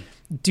like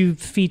do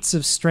feats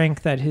of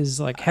strength at his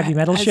like heavy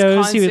metal His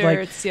shows. He would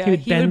concerts, yeah. he would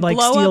He bend would like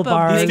blow steel up a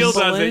bars. He big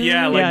still does it,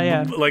 yeah,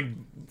 balloon. like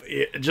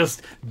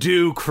just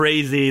do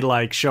crazy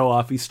like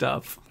show-offy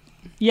stuff.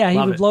 Yeah, he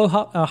Love would it. blow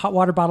hot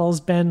water bottles,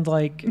 bend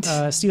like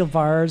steel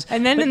bars.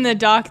 And then in the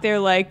doc, they're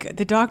like,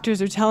 the doctors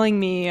are telling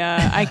me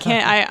I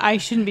can't, I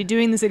shouldn't be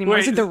doing this anymore.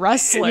 It's Wait. like the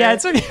wrestler. Yeah,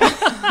 it's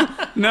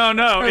No,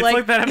 it's like-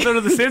 like that episode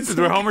of The Simpsons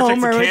where Homer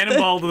Homer takes with a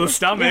cannonball to the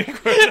stomach.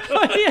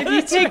 if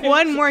you take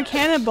one more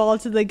cannonball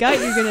to the gut,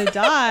 you're gonna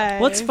die.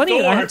 well, it's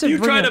funny. I Or have if to you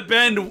bring try up-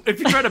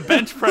 to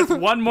bench press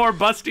one more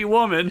busty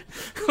woman,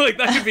 like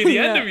that could be the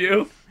end of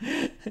you.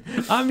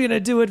 I'm gonna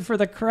do it for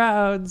the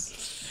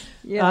crowds.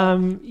 Yeah.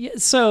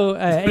 So,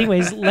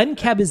 anyways, Len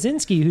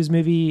Kabaczynski, whose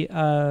movie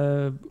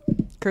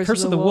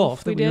Curse of the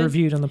Wolf that we did.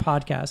 reviewed on the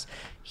podcast,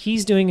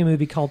 he's doing a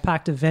movie called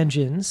Pact of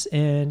Vengeance,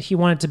 and he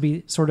wanted to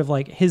be sort of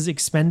like his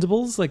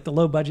Expendables, like the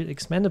low budget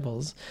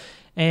Expendables.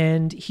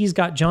 And he's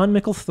got John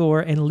Mickle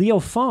Thor and Leo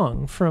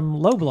Fong from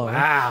Low Blow,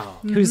 Wow.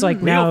 who's like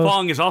Leo now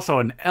Fong is also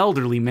an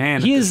elderly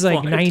man. he at is this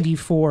like point.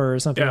 94 or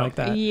something Yeah. like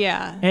that.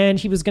 Yeah. And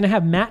he was going to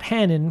have Matt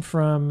Hannon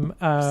from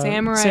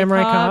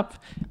Samurai Cop,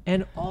 Cop.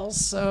 and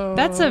also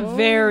That's a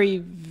very,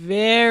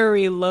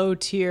 very low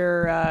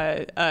tier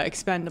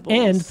Expendables.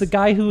 and the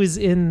guy who is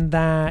in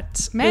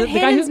that Matt the guy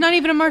Hannon's who, not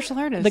even a martial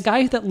artist. the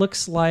guy that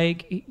looks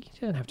like he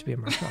doesn't have to be a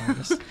martial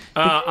artist.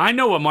 I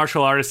know what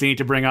martial artists you need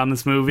to bring on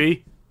this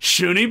movie.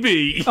 Shuni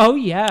B. Oh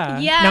yeah,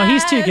 no,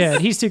 he's too Yes!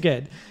 good. He's too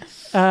good.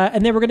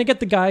 And then we're gonna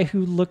get the guy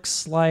who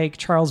looks like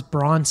Charles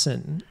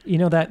Bronson. You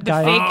know that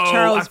guy. fake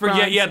Charles I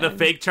forget. Yeah, the Bronson.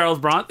 fake Charles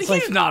Bronson.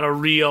 He's not a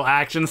real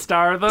action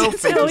star though.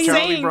 Fake what I'm Charlie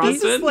saying. Bronson.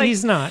 This is like-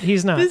 He's not.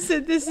 He's not. this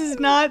is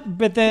not.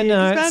 But then,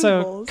 The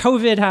so Expendables.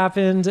 COVID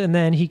happened, and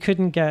then he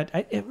couldn't get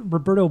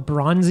Roberto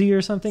Bronzi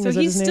or something. So is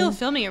that he's his still name?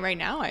 filming it right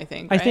now, I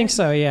think. I think right?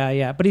 so.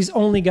 Yeah. But he's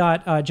only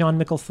got John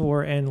Mickle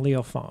Thor and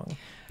Leo Fong,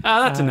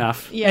 That's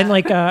enough. Yeah. and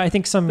like I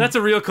think That's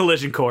a real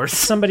collision course.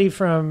 somebody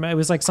from it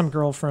was like some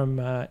girl from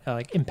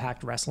like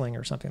Impact Wrestling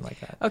or something like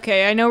that.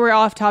 Okay, I know we're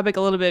off topic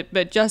a little bit,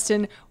 but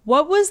Justin,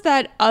 what was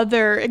that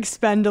other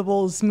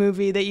Expendables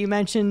movie that you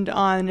mentioned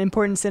on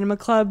Important Cinema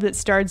Club that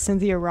starred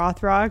Cynthia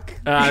Rothrock?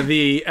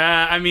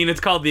 I mean, it's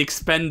called The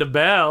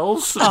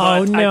Expendables.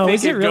 Oh, but no, I think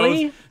is it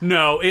really?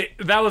 No,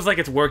 that was like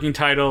its working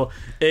title.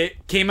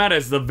 It came out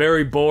as the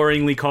very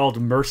boringly called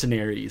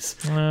Mercenaries,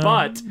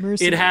 but it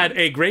Mercenaries. had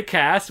a great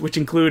cast, which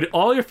included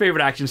all your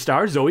favorite action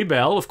stars: Zoe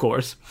Bell, of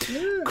course,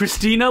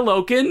 Christina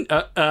Loken,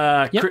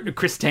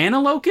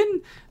 Kristana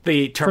Loken,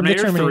 the From the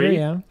Terminator, Terminator, 3,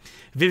 yeah.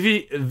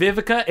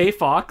 Vivica A.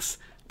 Fox,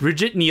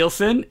 Bridget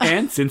Nielsen,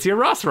 and Cynthia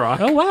Rothrock.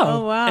 Oh wow.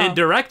 Oh wow! And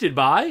directed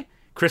by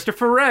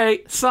Christopher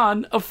Ray,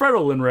 son of Fred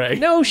Olin Ray.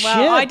 No shit.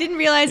 Wow, I didn't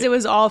realize it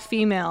was all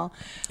female.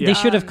 They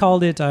should have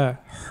called it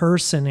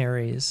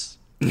Hercenaries.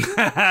 There's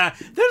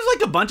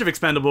like a bunch of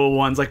expendable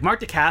ones. Like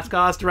Mark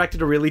Dacascos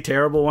directed a really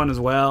terrible one as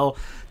well.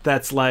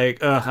 That's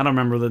like I don't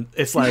remember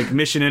it's like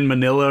Mission in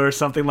Manila or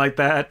something like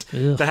that.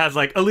 Ugh. That has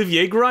like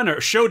Olivier Grunner.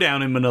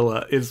 Showdown in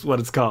Manila is what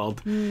it's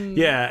called.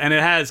 Yeah, and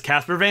it has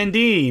Casper Van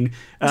Dien,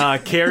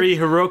 Cary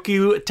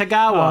Hiroki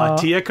Tagawa,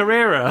 Tia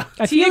Carrera,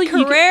 I Tia like you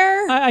could-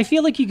 Carrere? I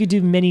feel like you could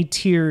do many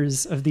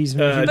tiers of these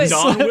movies.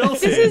 Don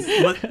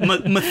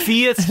Wilson,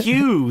 Matthias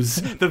Hughes,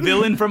 the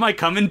villain from I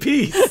Come in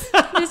Peace.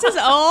 This is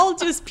all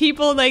just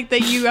people like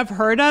that you have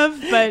heard of,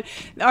 but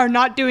are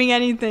not doing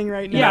anything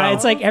right now. Yeah, No.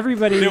 it's like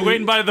everybody. They're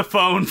waiting by the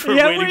phone for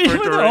Yeah, waiting for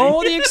it to ring.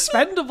 all the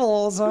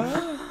Expendables.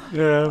 Huh?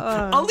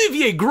 Yeah.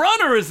 Olivier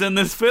Grunner is in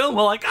this film.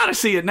 Well, I gotta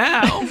see it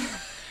now.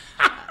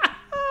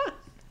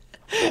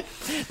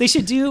 They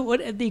should do what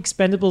the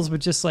Expendables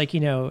with just like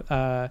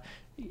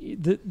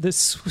the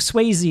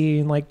Swayze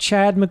and like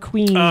Chad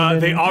McQueen.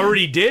 and, They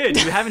already did.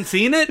 You haven't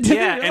seen it?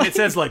 Yeah, and it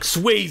says like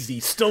Swayze,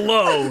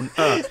 Stallone.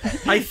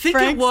 I think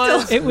Frank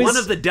It was- one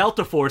of the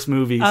Delta Force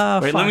movies. Wait,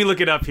 let fuck. me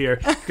look it up here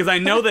because I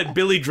know that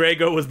Billy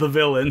Drago was the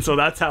villain, so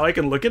that's how I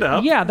can look it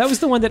up. yeah, that was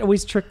the one that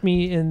always tricked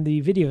me in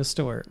the video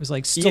store. It was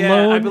like Yeah,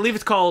 Stallone, I believe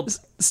it's called.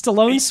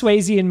 Stallone,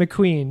 Swayze, and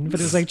McQueen, but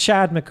it was like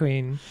Chad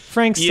McQueen,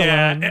 Frank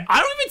Yeah, Stallone. I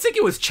don't even think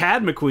it was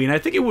Chad McQueen. I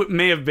think it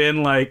may have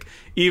been like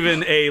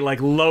even a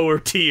like lower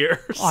tier.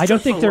 I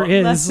don't think there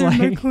is Lesser like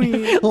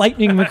McQueen.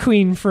 Lightning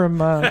McQueen from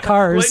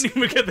Cars.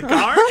 Lightning McQueen the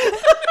car.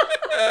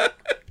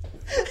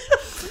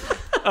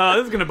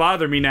 This is gonna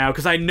bother me now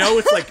because I know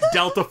it's like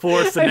Delta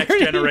Force: The Next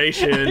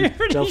Generation. I'm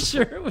pretty Delta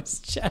sure it was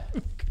Chad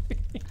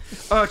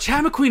McQueen.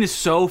 Chad McQueen is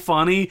so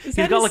funny. He's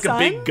that got his like a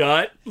big son?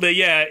 gut. But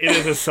yeah, it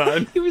is his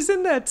son. He was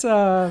in that.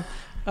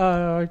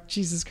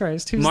 Jesus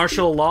Christ, who's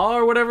Martial Law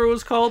or whatever it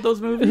was called.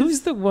 Those movies.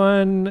 who's the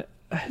one?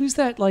 Who's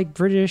that like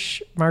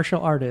British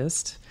martial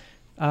artist?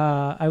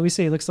 I always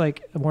say he looks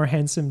like a more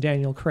handsome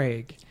Daniel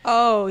Craig.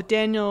 Oh,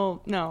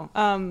 Daniel. No,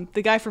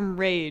 the guy from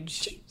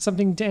Rage.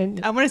 Something Dan.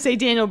 I want to say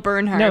Daniel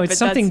Bernhardt. No, it's but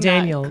something that's not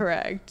Daniel.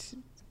 correct.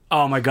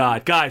 Oh my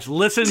God, guys,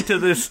 listen to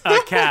this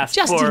cast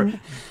for Justin.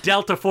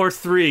 Delta Force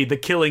 3, The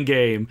Killing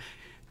Game.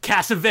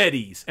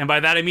 Cassavetes, and by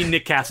that I mean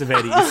Nick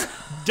Cassavetes.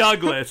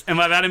 Douglas, and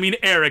by that I mean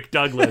Eric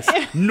Douglas.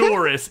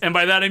 Norris, and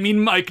by that I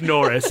mean Mike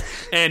Norris.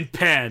 And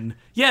Penn.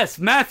 Yes,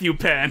 Matthew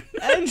Penn,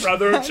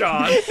 brother of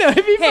Sean.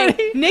 It'd be funny.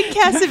 Hey, Nick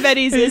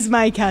Cassavetes is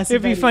Mike Cassavetes.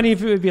 It'd be funny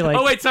if it would be like,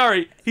 Oh wait,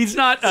 sorry. He's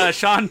not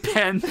Sean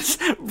Penn's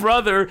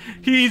brother.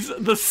 He's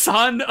the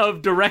son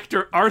of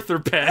director Arthur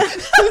Penn.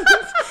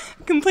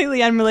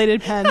 Completely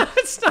unrelated Penn.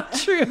 it's not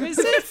true, is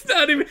it? It's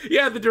not even.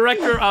 Yeah, the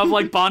director of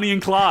like Bonnie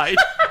and Clyde.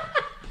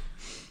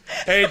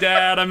 Hey,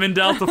 Dad, I'm in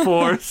Delta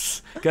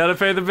Force. Gotta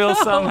pay the bill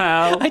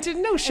somehow. I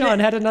didn't know Sean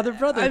had another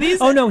brother. Are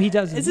these- Oh no, he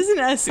doesn't. Is this an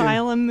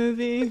Asylum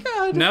movie?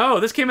 No,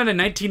 this came out in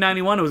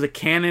 1991. It was a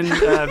Canon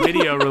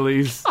video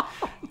release.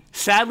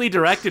 Sadly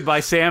directed by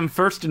Sam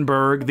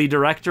Furstenberg, the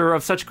director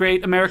of such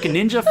great American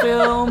Ninja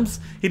films.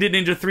 He did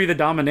Ninja 3: The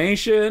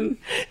Domination.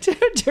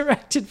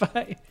 Directed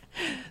by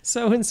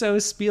so-and-so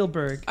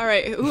Spielberg. All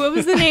right, what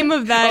was the name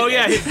of that? Oh,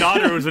 yeah, his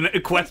daughter was an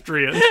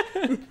equestrian.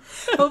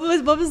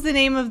 What was the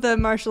name of the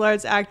martial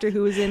arts actor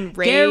who was in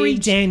Rage? Gary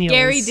Daniels.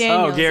 Gary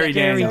Daniels. Oh, Gary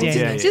Daniels. Daniels.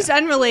 Yeah, yeah. Just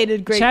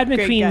unrelated. Great. Chad great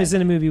McQueen guy. was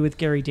in a movie with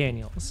Gary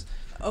Daniels.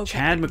 Okay.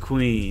 Chad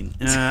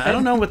McQueen. I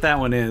don't know what that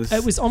one is.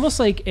 It was almost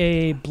like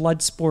a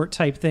blood sport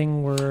type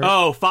thing where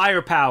Oh,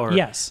 Firepower.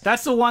 Yes.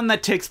 That's the one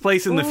that takes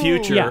place in the Ooh,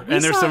 future. yeah. we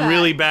And there's saw some that.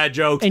 really bad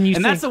jokes. And And, you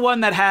that's think- the one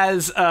that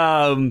has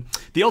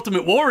The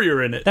Ultimate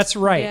Warrior in it. That's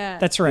right. Yeah.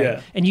 That's right.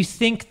 Yeah. And you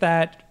think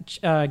that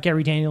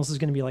Gary Daniels is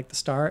going to be like the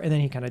star, and then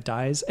he kind of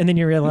dies, and then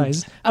you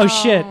realize, oh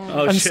shit,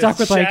 Oh, I'm shit, stuck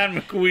with like Chad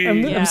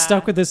McQueen. Yeah. I'm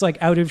stuck with this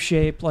like out of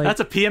shape like That's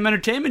a PM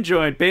Entertainment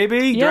joint,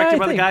 baby. Yeah, Directed I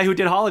by the think- guy who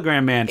did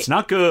Hologram Man. It's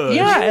not good.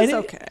 yeah, It's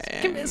and okay.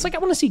 It's like I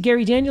want to see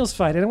Gary Daniels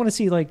fight. I don't want to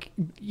see like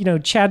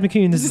Chad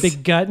McQueen, this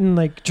big gut and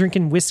like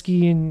drinking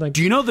whiskey and like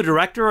Do you know the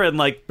director and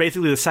like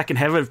basically the second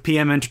head of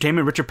PM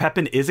Entertainment, Richard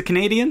Pepin, is a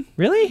Canadian?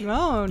 really.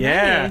 Oh,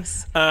 Yeah.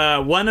 nice.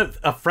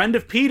 A friend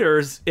of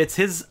Peter's. It's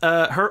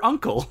her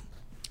uncle.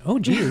 Oh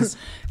jeez.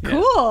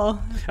 Cool.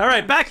 All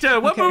right, back to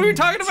what movie were we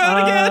talking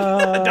about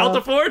again? Delta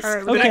Force, all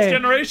right, The okay. Next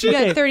Generation. We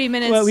Okay. got 30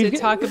 minutes Well, to we've-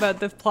 talk about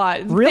the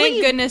plot. Really?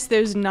 Thank goodness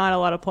there's not a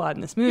lot of plot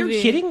in this movie.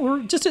 You're kidding? We're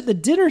just at the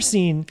dinner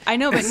scene. I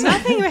know, but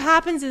nothing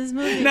happens in this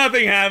movie.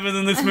 Nothing happens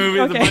in this movie.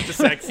 There's Okay. a bunch of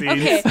sex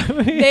scenes.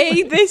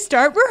 Okay, they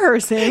start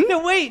rehearsing.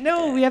 No, wait,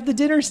 no, we have the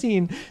dinner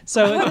scene.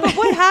 So But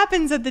what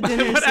happens at the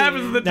dinner What scene?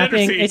 happens in the dinner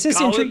nothing. scene? It's just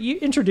Colin? you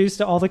introduced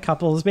to all the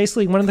couples.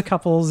 Basically, one of the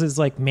couples is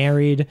like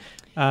married.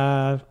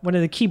 One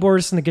of the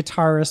keyboardists and the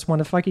guitarist want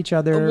to fuck each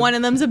other. One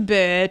of them's a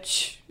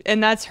bitch,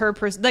 and that's her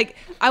person. Like,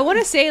 I want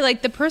to say,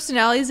 like, the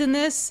personalities in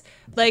this,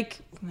 like,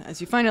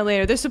 as you find out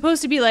later, they're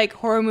supposed to be like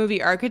horror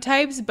movie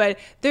archetypes, but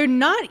they're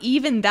not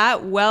even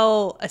that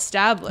well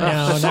established.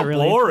 No, That's so not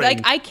really. boring.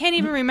 Like, I can't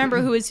even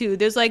remember who is who.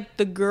 There's like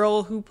the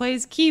girl who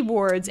plays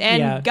keyboards and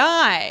Yeah.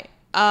 guy.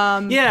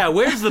 Yeah,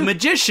 where's the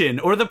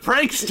magician or the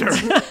prankster?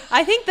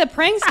 I think the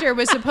prankster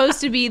was supposed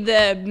to be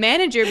the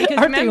manager because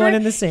Aren't they remember one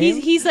and the same?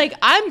 he's like,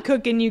 I'm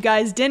cooking you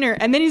guys dinner,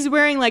 and then he's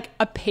wearing like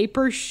a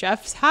paper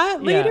chef's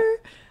hat later.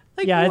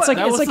 Like, Yeah, it's what?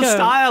 That was like the a-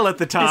 style at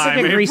the time. It's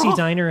like a greasy April.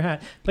 diner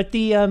hat. But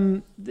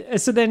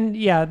so then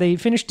they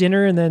finish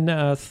dinner and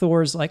then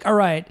Thor's like, all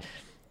right.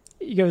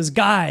 He goes,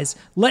 guys,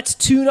 let's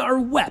tune our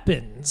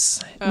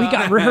weapons. We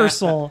got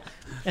rehearsal.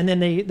 And then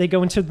they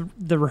go into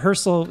the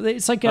rehearsal.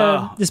 It's like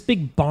this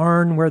big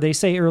barn where they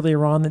say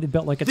earlier on that they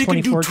built like a They can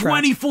 24 do track.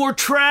 24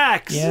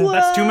 tracks. Yeah.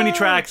 That's too many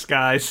tracks,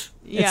 guys.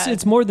 Yeah.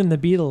 It's more than the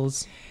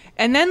Beatles.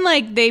 And then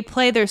like they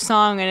play their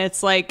song, and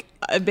it's like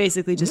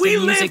basically just We a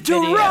music live to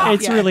video. rock!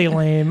 It's really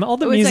lame. All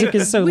the It's music like,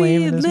 is so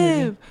lame in this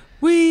movie.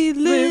 We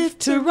live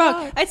to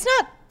rock. It's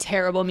not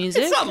terrible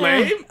music. It's not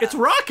lame. It's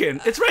rocking.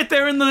 It's right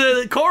there in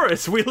the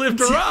chorus. We live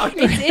to rock.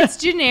 It's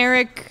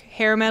generic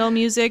hair metal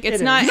music.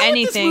 It's not You know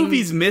anything. what this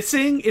movie's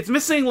missing? It's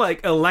missing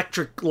like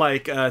electric,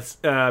 like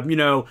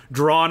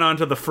drawn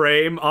onto the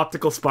frame,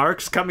 optical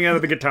sparks coming out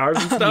of the guitars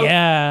and stuff.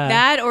 Yeah.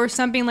 that or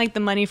something like the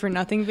Money for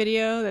Nothing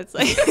video that's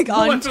like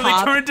on What, so they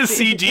top. turned to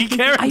CG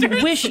characters?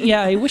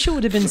 I wish it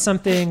would have been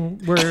something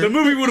The where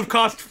movie would have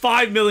cost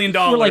 $5 million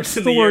where like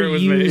in the year Thor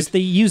it was they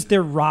used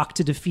their rock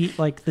to defeat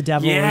like the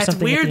devil made. or Yeah, it's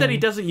something. at weird the that he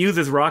end. doesn't use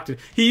his rock.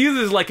 He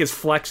uses like his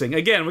flexing.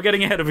 Again, we're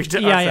getting ahead of each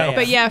other. Yeah, yeah, yeah.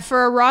 But yeah,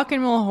 for a rock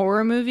and roll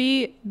horror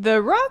movie,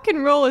 the rock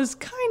and roll is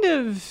kind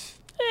of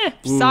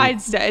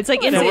sidestep. It's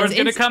like Thor's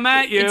gonna come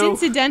at you. It's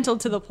incidental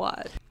to the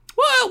plot.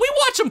 Well, we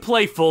watch him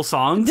play full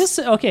songs.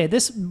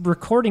 This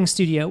recording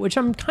studio, which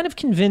I'm kind of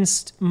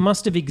convinced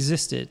must have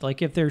existed,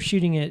 like if they're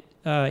shooting it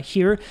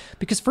here,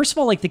 because first of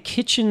all, like the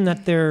kitchen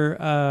that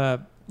they're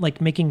like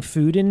making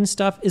food and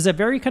stuff is a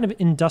very kind of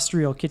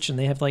industrial kitchen.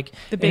 They have like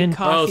The big an-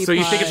 coffee Oh, so you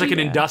think pot. it's like an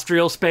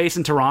industrial space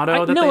in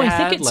Toronto that no, they I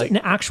had? think it's like, an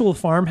actual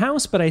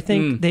farmhouse, but I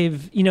think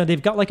they've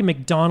got like a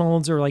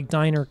McDonald's or like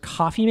diner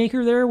coffee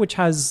maker there, which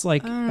has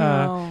like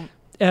Oh.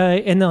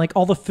 and then like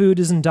all the food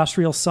is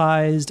industrial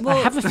sized. I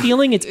have a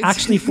feeling it's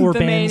actually for the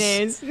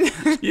bands.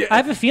 mayonnaise. Yeah. I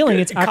have a feeling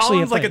it's actually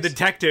Colin's like a place.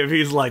 detective.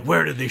 He's like,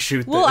 where did they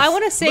shoot Well, this? I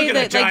wanna say Look at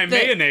that, like, giant the-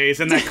 mayonnaise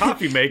and that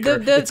coffee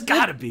maker. It's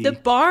gotta be. The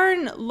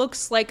barn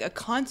looks like a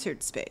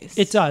concert space.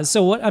 It does.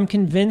 So what I'm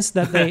convinced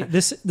that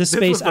this this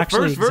space was the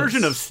actually first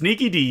version of exists.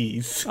 Sneaky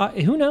D's.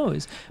 Who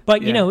knows?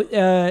 But you Yeah. know,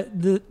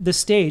 the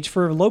stage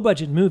for a low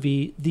budget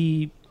movie,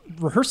 the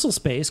rehearsal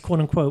space, quote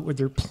unquote, where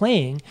they're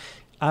playing.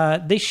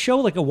 They show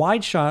like a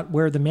wide shot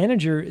where the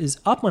manager is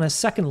up on a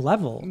second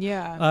level,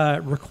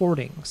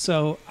 recording.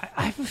 So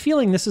I have a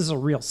feeling this is a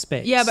real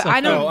space. Yeah, but So-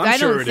 I don't. I'm I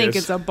sure don't it think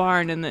is. it's a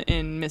barn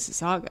in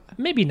Mississauga.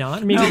 maybe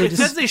not. Maybe No, they it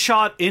just says they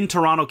shot in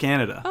Toronto,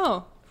 Canada.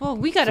 Oh well,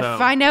 we got to So-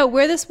 find out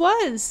where this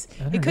was.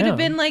 don't It could have know.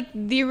 been like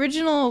the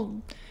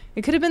original.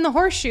 It could have been the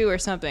Horseshoe or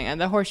something,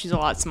 and the Horseshoe's a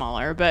lot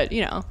smaller. But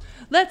you know,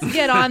 let's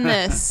get on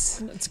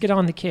this. let's get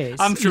on the case.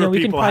 I'm sure You know, we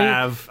can people probably-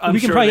 have. I'm we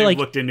can sure probably they've like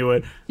looked into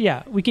it.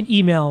 we can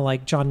email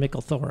like John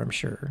Micklethor, I'm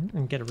sure,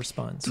 and get a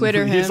response.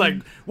 Twitter him. He's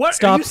like, what?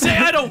 Stop. You say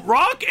I don't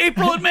rock,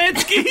 April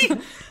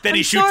Atmansky? Then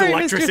he shoots sorry, Mr.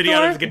 electricity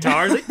out of his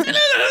Thor. guitar. He's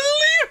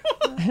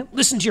like,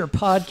 Listen to your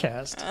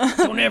podcast.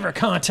 Don't ever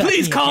contact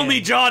please me call again.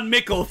 me John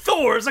Mickle.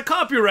 Thor is a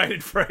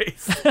copyrighted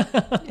phrase.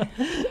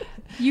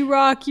 You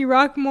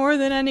rock more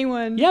than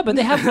anyone. Yeah, but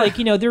they have like,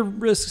 you know,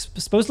 they're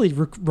supposedly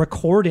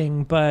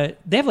recording, but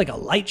they have like a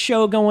light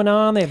show going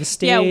on. They have a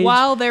stage. Yeah,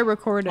 while they're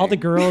recording. all the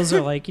girls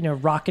are like, you know,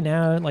 rocking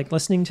out, like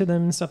listening to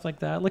them and stuff like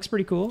that. It looks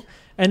pretty cool.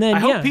 And then I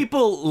hope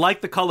people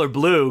like the color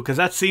blue because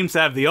that seems to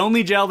have the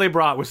only gel they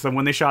brought with them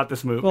when they shot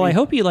this movie. well, I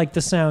hope you like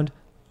the sound.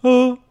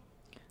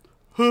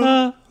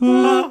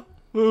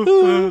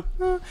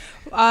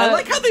 I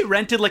like how they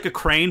rented like a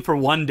crane for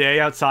one day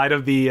outside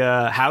of the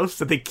house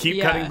that they keep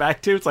Yeah. cutting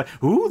back to. It's like,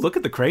 ooh, look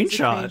at the crane It's a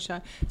shot. crane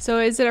shot. So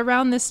is it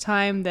around this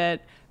time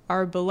that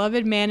our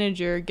beloved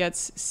manager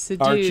gets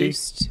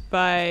seduced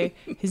by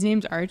his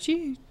name's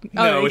Archie?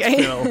 No, okay.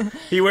 it's Phil.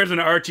 He wears an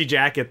Archie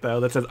jacket though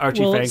that says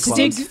Archie Well, Fan Club.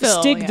 Stig,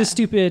 Phil, Stig yeah. the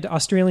stupid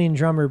Australian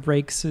drummer,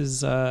 breaks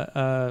his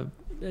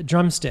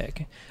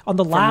drumstick on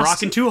the From last.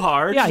 Rockin' Too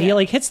Hard. Yeah, he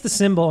like hits the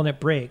cymbal and it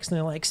breaks. And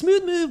they're like,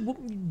 smooth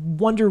move,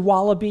 Wonder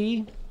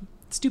Wallaby,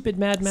 stupid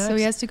Mad Max. So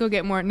he has to go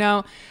get more.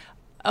 Now,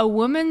 a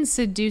woman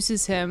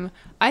seduces him.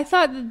 I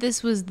thought that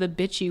this was the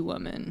bitchy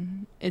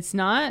woman. It's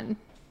not.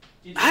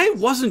 I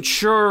wasn't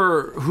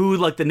sure who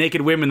like the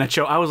naked women that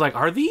show. I was like,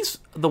 are these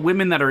the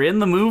women that are in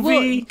the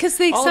movie? Well, 'cause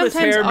they All this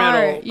sometimes hair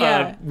metal, are,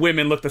 yeah.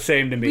 women look the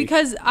same to me.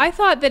 Because I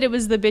thought that it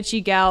was the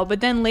bitchy gal,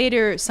 but then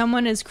later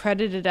someone is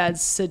credited as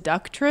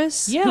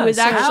seductress, yeah, who is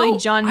so actually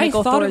John I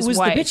Micklethor's thought it was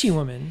wife. the bitchy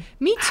woman.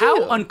 Me too.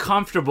 How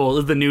uncomfortable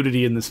is the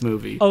nudity in this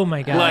movie? Oh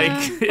my god. Like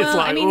it's well,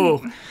 like I mean-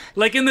 ooh.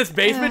 Like in this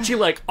basement, she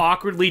like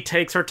awkwardly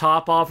takes her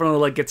top off and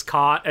like gets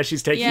caught as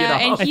she's taking it yeah,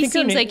 off. and I he think her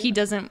seems name- like he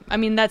doesn't. I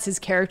mean, that's his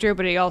character,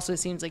 but he also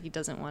seems like he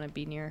doesn't want to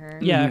be near her.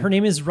 Yeah, her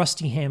name is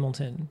Rusty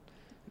Hamilton.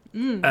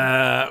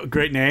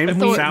 Great name.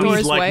 Thor- Sounds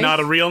Thor's like wife. not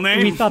a real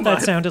name. We thought that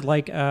but- sounded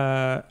like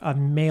a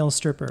male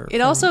stripper. It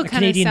from- also a kind of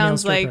Canadian male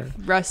sounds like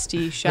stripper.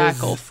 Rusty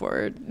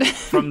Shackleford.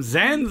 from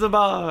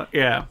Zanzibar.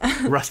 Yeah,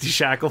 Rusty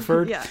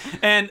Shackleford. Yeah.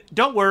 And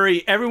don't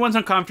worry, everyone's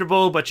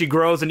uncomfortable, but she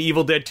grows an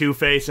Evil Dead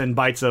Two-Face and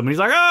bites him. And he's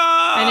like,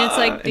 ah! And it's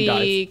like and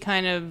dies. the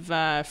kind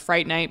of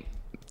Fright Night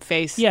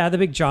face. Yeah, the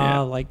big jaw Yeah.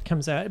 like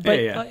comes out, but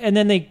Yeah. and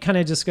then they kind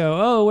of just go,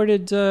 "Oh, where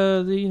did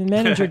the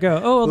manager go?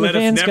 Oh, the Let us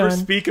van's never gone."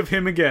 speak of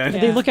him again.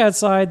 They look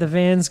outside, the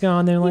van's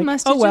gone. They're like,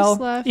 must "Oh have well,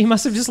 just left." he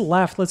must have just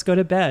left. Let's go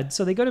to bed."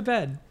 So they go to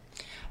bed.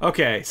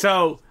 Okay,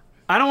 so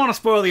I don't want to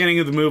spoil the ending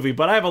of the movie,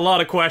 but I have a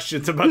lot of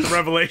questions about the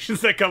revelations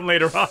that come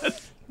later on.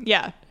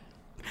 Yeah.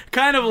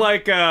 Kind of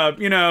like,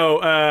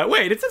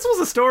 wait, if this was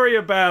a story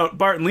about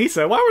Bart and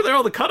Lisa, why were there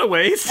all the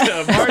cutaways?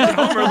 Bart and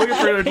Homer looking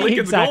for Lincoln's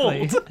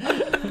Exactly. gold.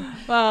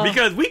 Well,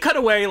 Because we cut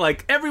away,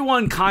 like,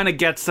 everyone kind of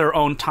gets their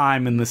own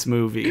time in this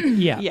movie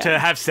Yeah. Yeah. to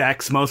have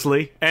sex,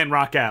 mostly, and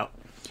rock out.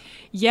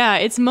 yeah,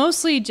 it's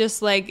mostly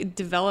just like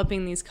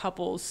developing these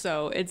couples.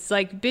 So it's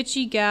like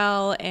bitchy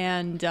gal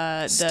and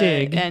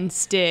Stig.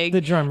 Stig, The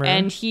drummer.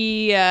 and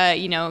he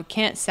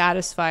can't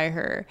satisfy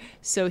her,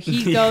 so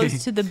he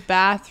goes to the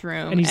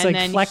bathroom And he's, like,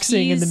 then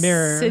flexing in the he's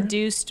mirror.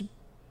 Seduced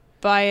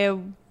by a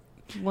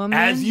woman.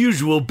 As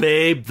usual,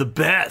 babe, the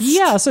best.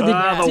 Yeah, so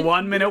the- the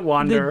 1 minute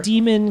wonder. The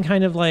demon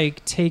kind of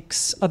like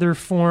takes other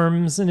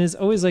forms and is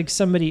always like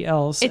somebody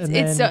else, and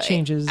then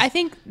changes. I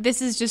think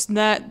this is just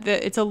not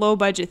it's a low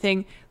budget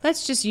thing.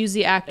 Let's just use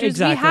the actors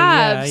Exactly, we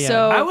have. yeah, yeah.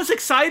 So I was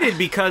excited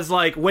because,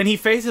 like, when he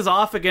faces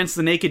off against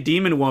the naked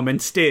demon woman,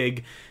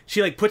 Stig,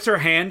 she, like, puts her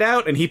hand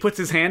out and he puts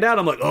his hand out.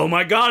 I'm like, oh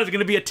my god, is it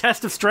going to be a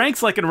test of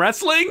strengths like in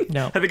wrestling?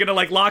 No. Are they going to,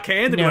 like, lock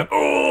hands? And No. you're like,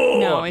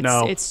 oh!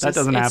 no, it's that just,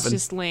 doesn't it's happen.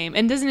 just lame.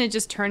 And doesn't it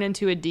just turn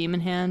into a demon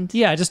hand?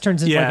 yeah, it just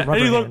turns into yeah. like a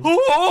and he's rubber like, hand.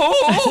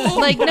 oh!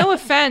 Like, no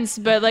offense,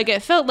 but like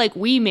it felt like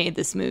we made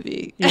this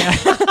movie. Yeah.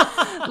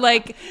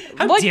 Like,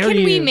 How what dare can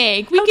we you.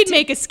 make? We could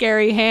make a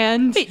scary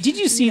hand. Wait, did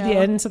you see the Yeah.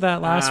 end to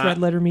that last last Red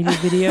Letter Media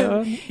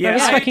video. Yeah, that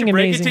was I hate fucking to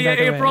break amazing. it to you, by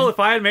the way. April. If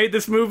I had made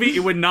this movie, it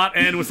would not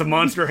end with a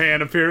monster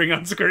hand appearing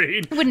on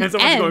screen. It wouldn't and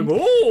someone's end. going,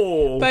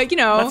 "Oh!" But, you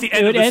know, that's the It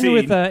end would of the end scene.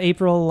 with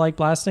April like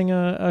blasting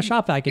a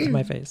shop vac into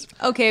my face.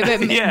 Okay,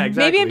 but Yeah, maybe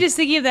exactly. I'm just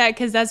thinking of that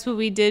because that's what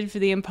we did for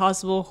the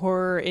Impossible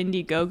Horror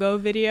Indiegogo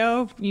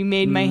video. You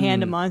made my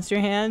hand a monster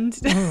hand,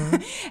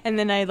 and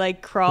then I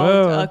like crawled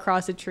Whoa.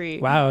 across a tree.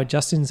 Wow,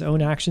 Justin's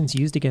own actions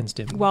used against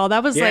him. Well,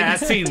 that was yeah, like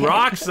that scene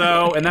rocks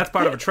though, and that's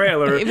part of a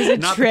trailer. it was a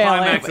not trailer. the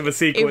climax of a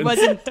sequence. It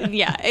wasn't.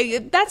 Yeah,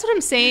 that's what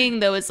I'm saying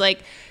though. Is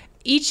like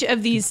each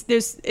of these.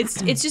 It's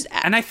just.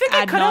 And I think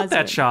I ad cut out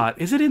that nauseam.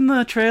 shot. Is it in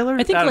the trailer?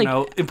 I think don't like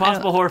know.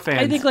 Impossible Horror fans.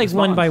 I think like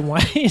one respond. by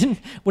one.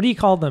 What do you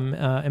call them?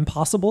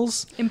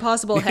 Impossibles?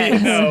 Impossible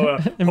heads. No,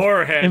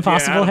 horror heads.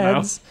 Impossible yeah, I don't know.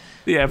 heads?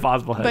 Yeah,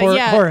 impossible heads. But Horror-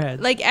 yeah, horror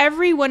heads. like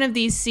every one of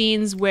these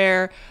scenes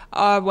where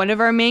one of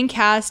our main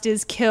cast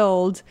is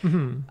killed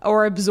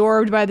or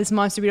absorbed by this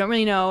monster we don't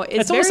really know,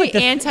 it's almost very like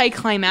the-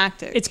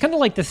 anticlimactic. It's kind of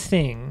like The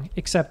Thing,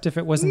 except if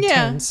it wasn't Yeah.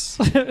 tense.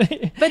 but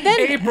then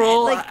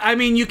April, like, I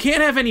mean, you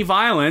can't have any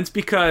violence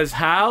because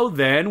how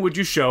then would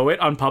you show it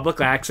on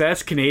public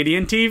access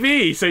Canadian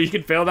TV so you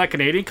can fill that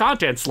Canadian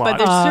content slot?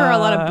 but there's sure a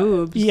lot of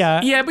boobs. Yeah.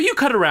 yeah, but you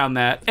cut around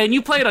that, and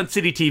you play it on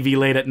City TV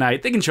late at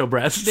night. They can show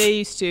breasts. They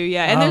used to,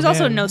 yeah. And Oh, there's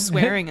also man. no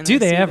swearing in Do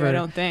this they either, ever? I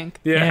don't think.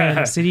 yeah,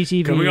 And City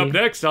TV. coming up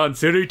next on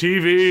City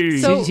TV.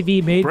 So-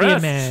 CCTV made me a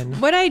breasts. man.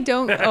 What I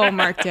don't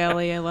Mark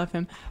Daly, I love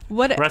him.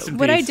 What Rest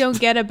in I peace. don't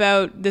get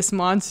about this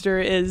monster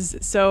is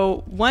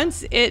so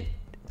once it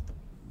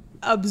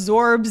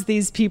absorbs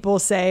these people,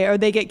 say, or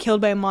they get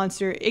killed by a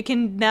monster, it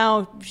can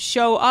now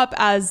show up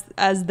as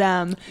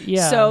them.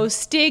 Yeah. So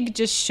Stig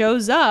just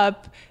shows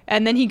up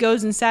and then he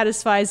goes and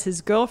satisfies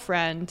his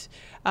girlfriend.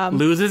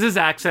 Loses his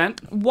accent.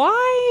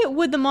 Why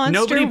would the monster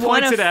Nobody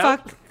want points to it out.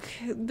 fuck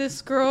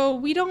this girl?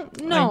 We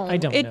don't know. I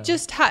don't it know.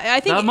 just I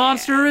think The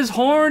monster is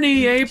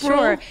horny, April.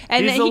 Sure,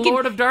 and He's then the he can,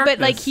 Lord of Darkness.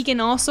 but like he can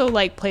also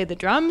like play the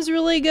drums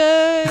really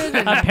good.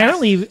 and-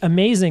 Apparently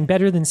amazing,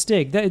 better than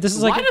Stig. This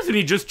is Why like doesn't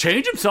he just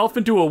change himself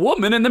into a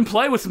woman and then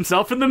play with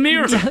himself in the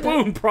mirror?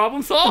 Boom,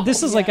 problem solved.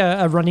 this is like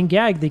a running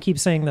gag. They keep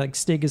saying like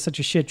Stig is such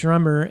a shit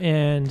drummer,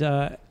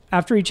 and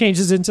after he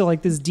changes into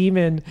like this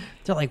demon,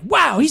 they're like,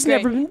 "Wow, he's Great.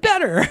 never been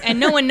better." and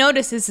no one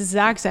notices his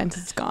accent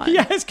is gone.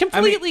 Yeah, it's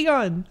completely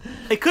gone.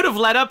 It could have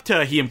led up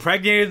to he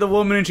impregnated the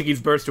woman and she gives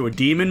birth to a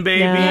demon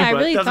baby. Yeah. Yeah, I but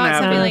really it doesn't thought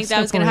happen. something like That's that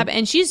no was going to point. happen.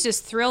 And she's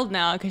just thrilled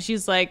now because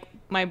she's like,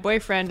 my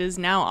boyfriend is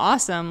now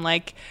awesome.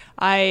 Like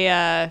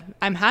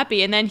I'm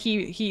happy. And then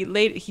he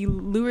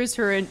lures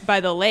her in by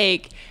the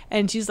lake,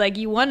 and she's like,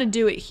 "You want to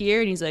do it here?"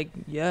 And he's like,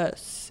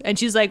 "Yes." And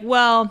she's like,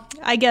 "Well,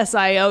 I guess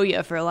I owe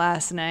you for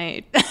last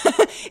night."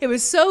 It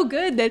was so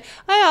good that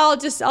I'll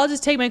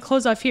just take my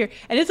clothes off here.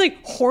 And it's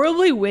like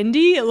horribly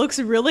windy. It looks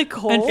really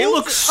cold. It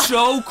looks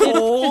so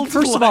cold.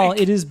 First of all,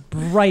 it is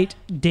bright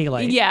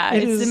daylight. yeah, It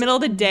it's the is middle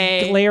of the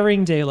day,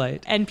 glaring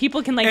daylight. and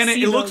people can like and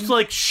see it looks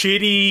like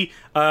shitty,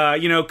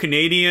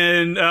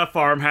 Canadian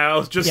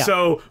farmhouse, just Yeah.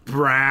 so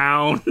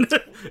brown,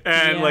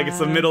 and like it's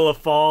the Yeah. middle of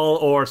fall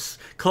or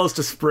close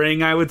to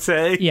spring, I would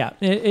say. Yeah,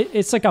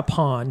 it's like a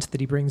pond that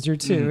he brings her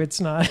to. It's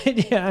not.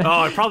 Yeah.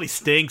 Oh, it probably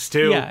stinks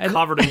too, Yeah, and-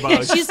 covered in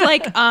bugs. She's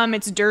like,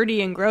 it's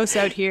dirty and gross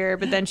out here,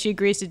 but then she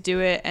agrees to do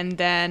it, and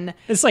then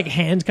It's like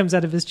hand comes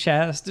out of his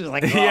chest. It's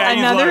like, yeah, he's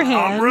Another like,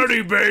 hand. I'm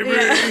ready, baby.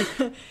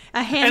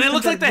 a hand. And it comes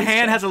looks out like of the his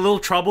hand chest. has a little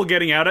trouble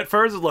getting out at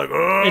first. It's like,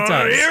 oh, It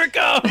does. here it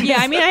goes. Yeah,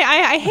 I mean,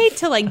 I hate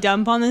to like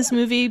dump on this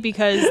movie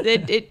because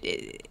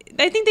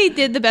I think they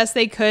did the best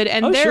they could,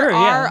 and Oh, there sure,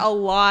 are yeah. a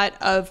lot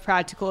of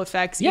practical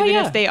effects, Yeah, even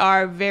yeah. if they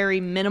are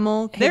very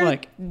minimal. They're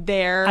look,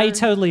 there. I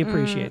totally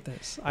appreciate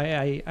this. I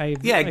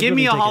Yeah, I give really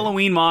me a dig it.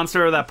 Halloween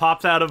monster that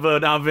pops out of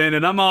an oven,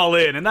 and I'm all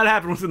in. And that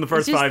happened within the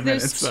first It's just, 5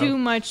 there's minutes. So. too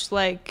much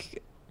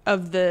like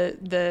of the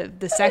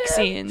sex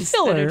scenes that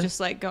filler. are just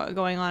like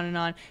going on and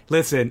on,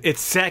 Listen,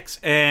 it's sex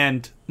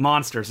and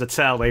monsters that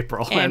sell,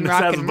 April, and this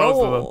rock has and both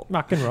of them. roll.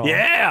 Rock and roll.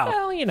 Yeah.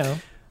 Well,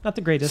 not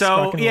the greatest. So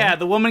rock and roll. yeah,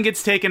 the woman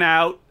gets taken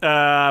out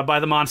by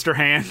the monster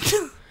hand.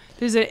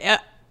 There's a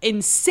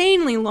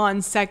insanely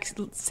long sex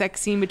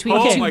scene between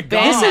Oh two my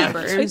band God.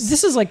 members.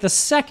 This is like the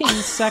second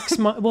sex.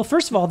 Well,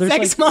 first of all, there's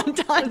Sex like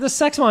montage. the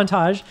sex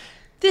montage.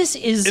 This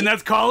is And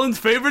that's Colin's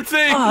favorite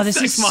thing. oh, this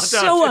sex is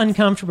montage. so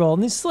uncomfortable,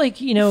 and this is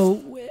like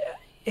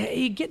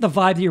you get the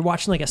vibe that you're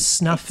watching like a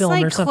snuff It's film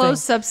like or something.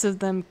 close-ups of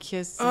them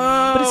kissing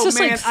But it's just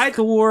man, like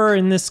Thor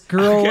and this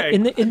girl Okay.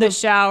 in in the. the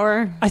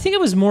shower. I think I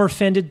was more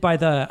offended by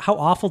how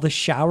awful the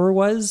shower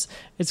was.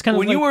 It's kind of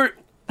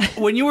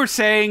when you were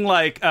saying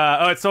like,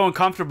 oh, it's so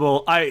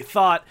uncomfortable, I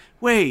thought,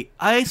 wait,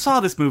 I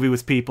saw this movie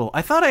with people.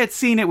 I thought I had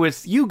seen it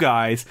with you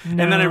guys, and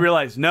then I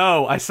realized,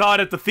 no, I saw it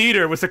at the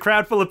theater with a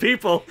crowd full of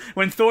people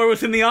when Thor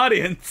was in the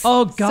audience.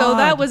 oh god. So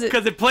that was it.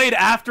 Because it played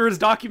after his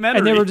documentary.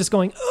 and they were just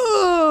going,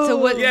 oh. So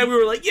what? yeah, we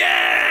were like,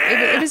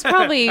 yeah. It was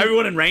probably.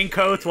 Everyone in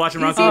raincoats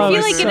watching So Rocky I Oh, feel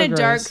it's like so in a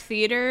dark gross.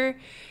 theater,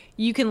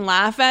 you can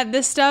laugh at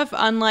this stuff,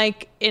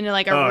 unlike in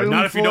like a room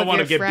not if you full don't of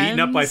want to your get beaten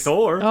up by friends.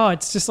 Thor. Oh,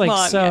 it's just like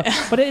Well, so.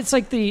 yeah. But it's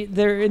like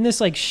they're in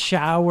this like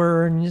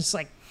shower and just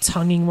like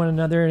tonguing one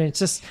another, and it's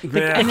just Yeah.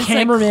 the And it's,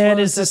 cameraman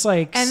is close just up.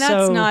 like, and so,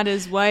 that's not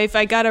his wife.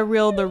 I got a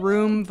real The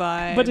Room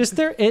vibe. But is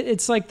there?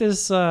 It's like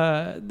this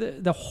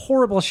the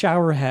horrible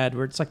shower head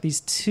where it's like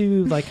these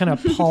two like kind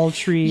of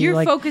paltry. You're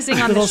like, focusing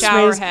on the little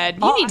shower sways. head.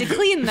 You Oh, need to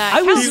clean that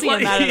I was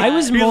calcium out of that. I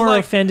was He's more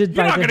like, offended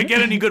You're by not the. going to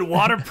get any good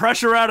water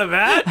pressure out of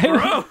that,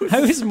 bro.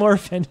 I was more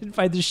offended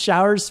by the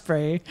shower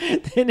spray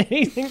than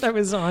anything that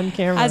was on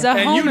camera. As a And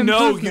home you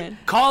know, improvement.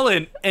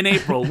 Colin and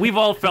April, we've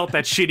all felt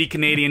that shitty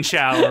Canadian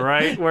shower,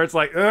 right? Where it's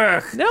like,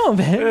 ugh, no, it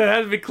man.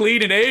 hasn't been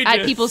cleaned in ages.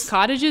 At people's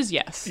cottages,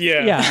 yes.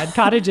 Yeah. Yeah, at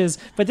cottages.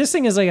 But this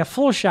thing is like a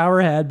full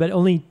shower head, but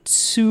only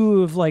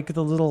two of like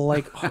the little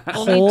like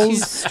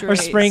holes two are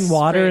spraying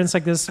water, straight. and it's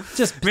like this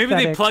just Maybe they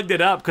pathetic. plugged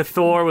it up because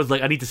Thor was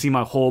like, I need to see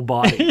my whole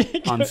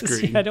body on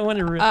screen. Yeah, I don't want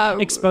to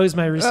expose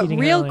my receding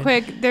Real hairline.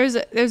 quick,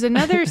 there's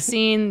another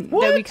scene that we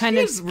What? kind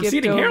He of has skipped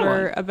receding over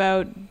hairline.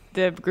 about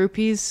the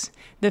groupies,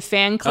 the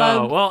fan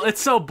club. Oh, well,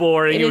 it's so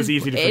boring. It was is-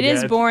 easy to forget. It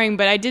is boring,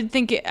 but I did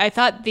think I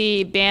thought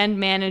the band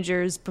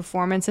manager's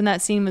performance in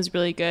that scene was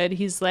really good.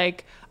 He's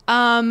like,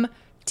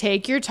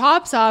 take your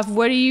tops off.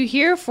 What are you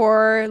here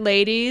for,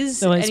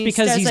 ladies? No, it's and he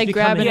because starts, he's like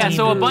becoming grabbing Yeah, Teen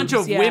so a boobs. bunch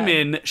of Yeah.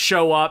 women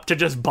show up to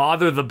just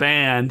bother the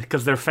band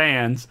because they're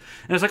fans.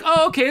 And it's like,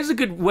 oh, okay, this is a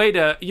good way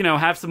to,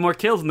 have some more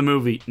kills in the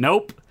movie.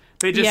 Nope.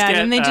 They just yeah,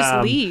 get, and then they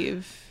just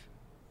leave.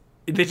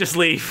 They just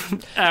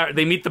leave.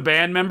 They meet the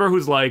band member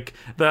who's like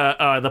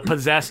the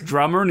possessed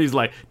drummer, and he's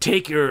like,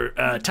 take your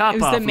top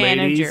It was off, the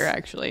manager, ladies.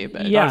 actually.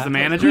 But Yeah, was the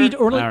manager? We'd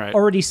All right.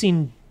 already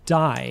seen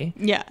die.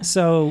 yeah.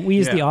 So we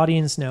as the Yeah.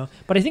 audience know.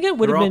 But I think it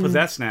would They're have all been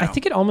possessed now. I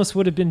think it almost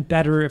would have been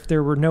better if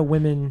there were no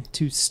women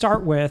to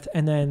start with,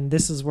 and then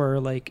this is where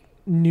like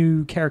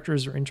new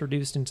characters are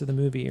introduced into the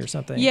movie or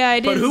something. Yeah,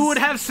 it is. But who would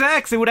have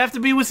sex? It would have to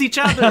be with each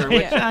other.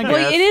 Which I Well,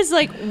 guess. it is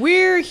like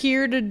we're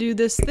here to do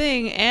this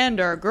thing and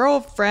our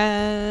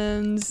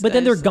girlfriends. But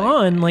then they're It's like,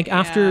 gone like yeah.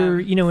 after,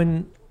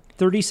 in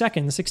 30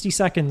 seconds, 60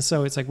 seconds.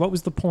 So it's like, what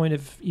was the point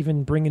of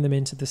even bringing them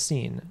into the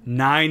scene?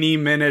 90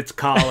 minutes,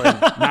 Colin.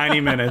 90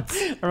 minutes.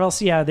 Or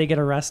else, yeah, they get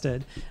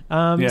arrested.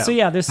 Yeah. So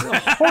yeah, this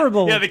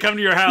horrible. Yeah, they come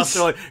to your house.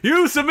 They're like,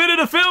 you submitted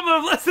a film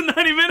of less than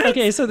 90 minutes.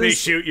 Okay, so they this,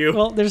 shoot you.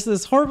 Well, there's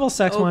this horrible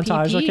sex OPP.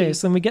 montage. Okay,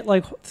 so then we get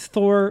like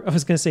Thor. I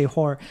was gonna say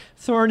Thor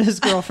and his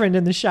girlfriend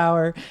in the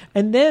shower,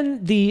 and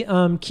then the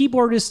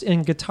keyboardist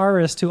and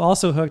guitarist who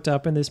also hooked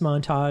up in this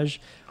montage.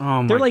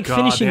 Oh my they're like God,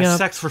 finishing they have up.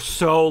 sex for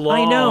so long.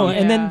 I know,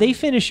 and then Yeah. they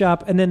finish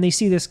up, and then they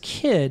see this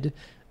kid.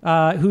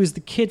 Who is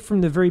the kid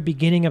from the very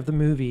beginning of the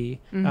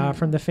movie,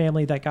 from the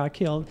family that got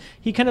killed.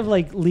 He kind of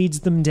like leads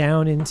them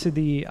down into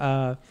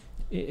the.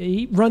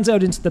 He runs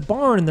out into the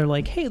barn, and they're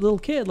like, "Hey, little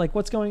kid, like,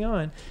 what's going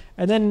on?"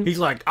 And then He's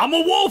like, I'm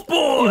a wolf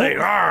boy.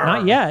 Arr.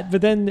 not yet,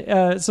 but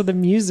then so the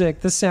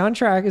music, the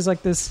soundtrack is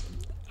like this,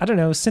 I don't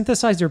know,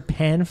 synthesizer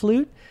pan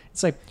flute.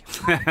 It's like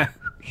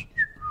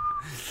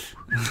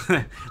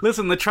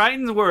Listen, the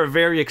Tritons were a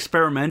very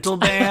experimental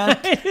band.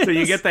 So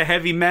you get the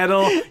heavy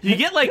metal. You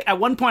get like at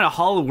one point a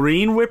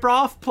Halloween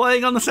whip-off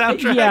playing on the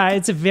soundtrack. yeah,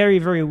 it's a very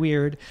very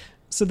weird.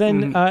 So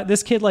then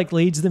this kid like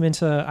leads them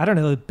into, I don't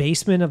know, the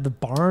basement of the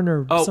barn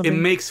or Oh, something. it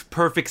makes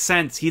perfect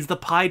sense. He's the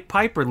Pied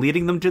Piper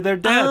leading them to their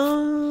death.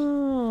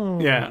 Oh.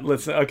 Yeah,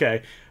 listen,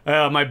 okay.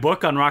 My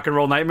book on Rock and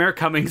Roll Nightmare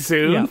coming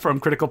soon Yeah. from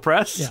Critical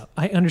Press. Yeah,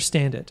 I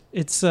understand it.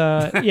 It's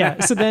yeah.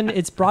 So then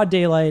it's broad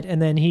daylight,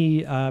 and then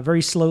he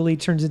very slowly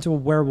turns into a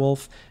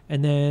werewolf,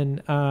 and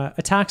then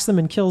attacks them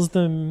and kills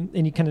them.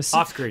 And you kind of see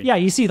Off screen. Yeah,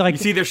 you see like You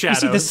see their You see the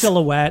shadows.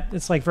 silhouette.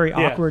 It's like very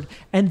awkward.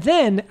 And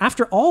then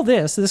after all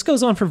this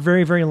goes on for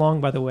very very long.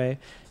 By the way,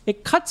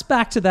 it cuts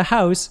back to the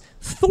house.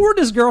 Thor and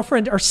his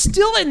girlfriend are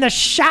still in the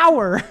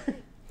shower.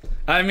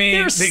 I mean,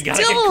 They're they gotta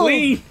get still-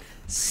 clean.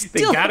 They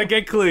Still, gotta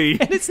get clean.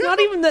 and it's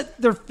not even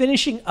that they're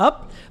finishing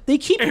up. They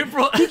keep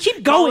April,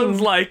 going.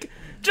 Colin's like,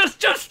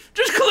 just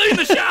clean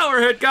the shower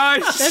head,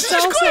 guys. That's Just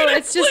also clean it,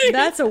 it's just please.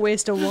 that's a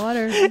waste of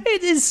water.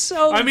 It is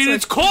so. I mean,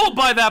 it's cold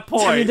by that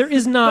point. I mean, there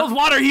is not. Those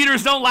water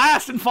heaters don't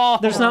last in fall.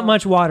 There's not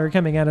much water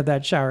coming out of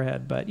that shower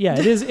head, but yeah,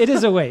 it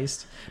is a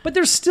waste. But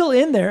they're still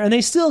in there, and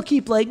they still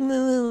keep like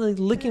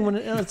licking one.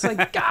 It's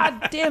like,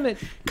 God damn it!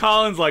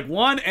 Colin's like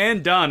one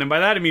and done, and by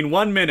that I mean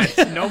 1 minute,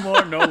 no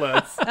more, no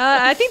less.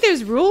 I think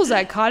there's rules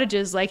at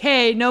cottages like,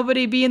 hey,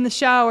 nobody be in the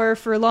shower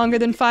for longer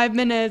than 5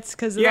 minutes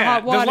because of the Yeah,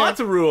 hot water. there's lots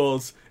of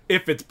rules.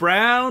 If it's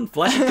brown,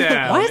 flush it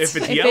down. What? If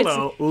it's If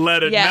yellow,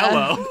 let it yeah,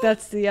 mellow.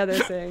 that's the other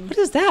thing. What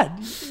is that?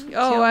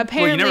 Oh,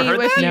 apparently, never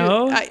heard if that? you,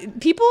 No.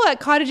 People at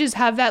cottages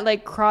have that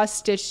like cross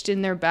stitched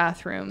in their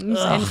bathrooms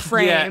and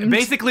framed. Yeah,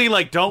 basically,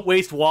 like, don't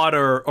waste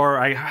water, or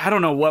I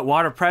don't know what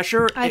water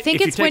pressure. I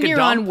think If it's you when take a you're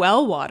dump, on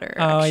well water.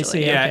 Oh, I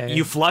actually. see. Yeah, Okay.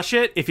 you flush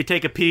it. If you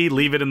take a pee,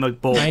 leave it in the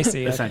bowl. I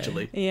see, okay.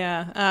 Essentially.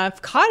 Yeah,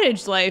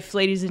 cottage life,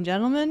 ladies and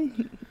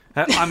gentlemen.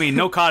 I mean,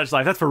 no cottage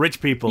life. That's for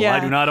rich people. Yeah. I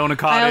do not own a I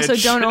cottage. also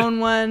don't own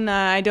one.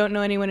 I don't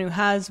know anyone who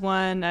has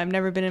one. I've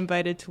never been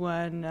invited to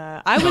one.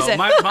 I was No, a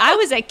my- I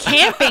was a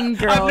camping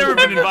girl. I've never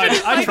been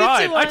invited. I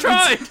tried. to I one.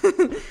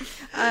 tried.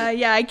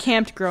 Yeah, I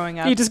camped growing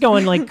up. You just go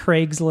on like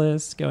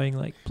Craigslist, going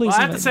like, please. Well,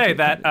 I have to invite say me to a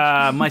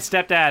that my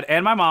stepdad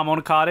and my mom own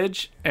a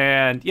cottage,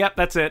 and yep,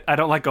 that's it. I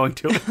don't like going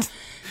to it.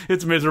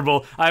 It's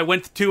miserable. I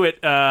went to it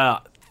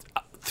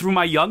through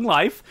my young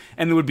life,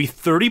 and there would be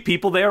 30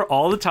 people there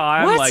all the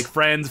time, What? like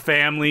friends,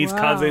 families, Wow.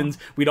 cousins.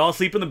 We'd all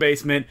sleep in the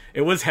basement.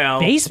 It was hell.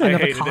 Basement I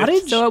of a hated it.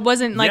 cottage? So it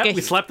wasn't like Yep,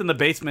 we slept in the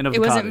basement of it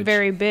the wasn't cottage.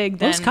 very big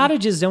then. Most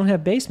cottages don't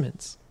have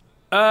basements.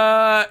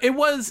 It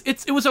was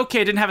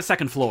okay. It didn't have a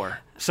second floor,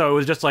 so it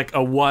was just like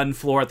a one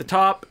floor at the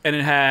top, and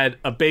it had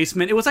a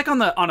basement. It was like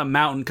on a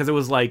mountain because it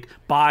was like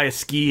by a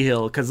ski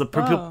hill because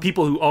the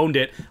people who owned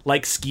it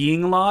like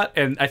skiing a lot,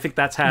 and I think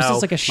that's how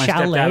Was this like a my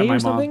stepdad chalet and my or mom-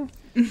 something?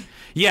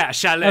 Yeah,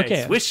 chalet,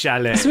 Okay. Swiss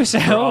chalet. Swiss-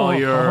 for all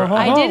your-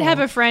 I did Oh. have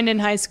a friend in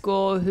high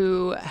school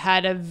who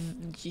had a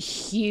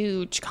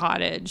huge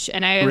cottage,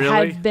 and I Really?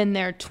 had been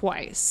there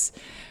twice.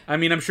 I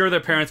mean, I'm sure their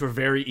parents were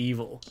very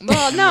evil.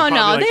 Well, no, Probably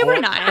like they were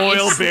oil- nice.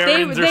 oil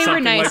barons or they were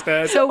something nice. like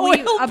that. So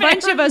Oil a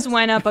bunch of us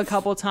went up a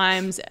couple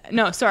times.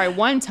 No, sorry,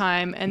 one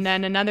time, and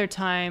then another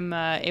time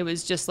it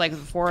was just like the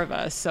four of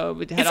us. So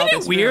we had all Isn't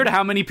this it weird room.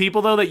 how many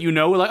people though that you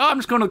know were like, oh, I'm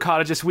just going to the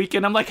cottage this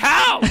weekend. I'm like,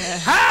 how?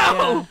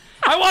 How?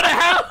 I want a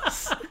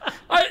house,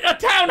 a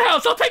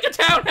townhouse. I'll take a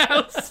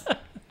townhouse.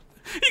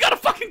 You got a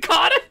fucking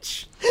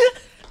cottage?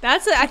 I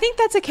think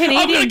that's a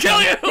Canadian kill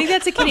thing. you. I think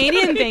that's a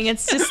Canadian thing.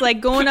 It's just like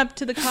going up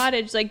to the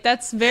cottage. Like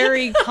that's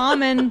very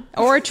common.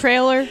 Or a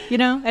trailer, you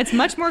know? It's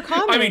much more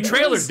common. I mean,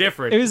 trailers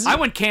different. it was- I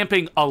went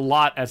camping a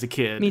lot as a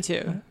kid. Me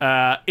too.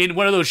 In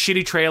one of those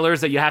shitty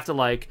trailers that you have to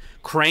like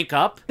crank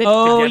up.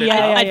 Oh, to get it yeah, up.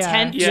 yeah, a yeah.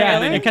 tent Yeah, trailer.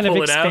 and then It kind of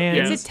pull it out, expands.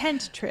 yeah. It's a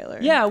tent trailer.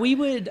 Yeah, we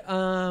would.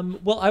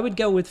 Well, I would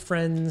go with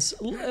friends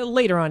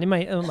later on in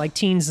my like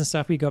teens and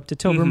stuff. We'd go up to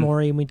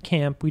Tobermory and we'd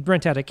camp. We'd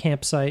rent out a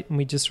campsite and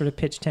we'd just sort of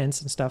pitch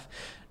tents and stuff.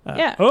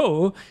 Yeah.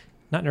 Oh,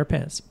 not in our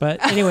pants,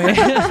 but anyway.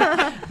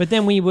 But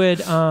then we would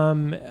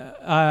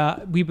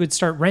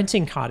start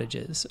renting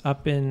cottages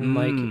up in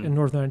like in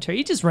northern Ontario.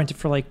 You just rent it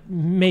for like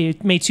May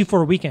 2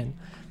 for a weekend.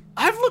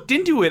 I've looked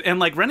into it, and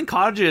like renting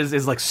cottages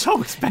is like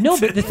so expensive. No,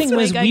 but the thing So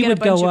was, you gotta we get a would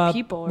bunch go of up.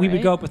 people, We would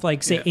right? go up with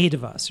like say Yeah. 8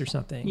 of us or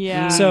something.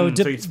 Yeah. So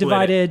So you'd split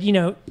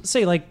divided,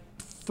 say like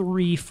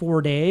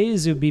 3-4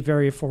 days, it would be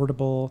very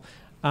affordable.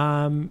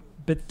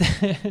 But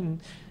then,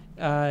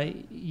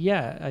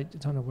 yeah, I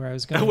don't know where I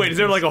was going. Wait, with is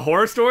there this. like a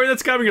horror story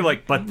that's coming? You're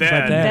like, but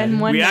then, then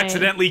one we day-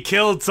 accidentally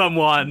killed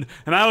someone,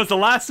 and I was the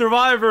last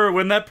survivor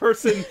when that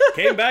person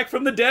came back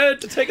from the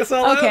dead to take us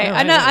all Okay,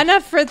 out.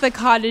 enough for the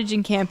cottage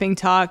and camping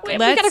talk. Wait,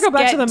 we gotta go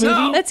back to the movie?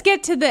 No. Let's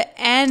get to the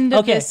end of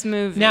Okay. this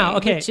movie. Now,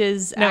 okay. Which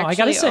is now I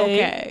gotta actually say,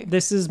 okay.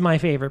 this is my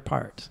favorite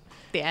part.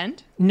 The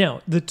end?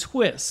 No, the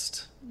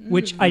twist,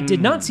 which I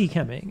did not see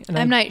coming. And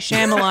M. Night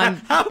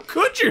Shyamalan How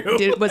could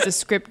you? was a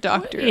script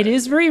doctor. it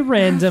is very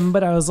random,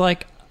 but I was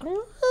like,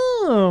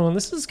 oh,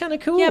 this is kind of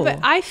cool. Yeah, but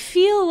I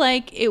feel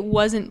like it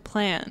wasn't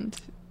planned.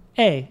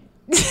 Hey,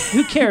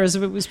 who cares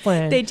if it was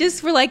planned? They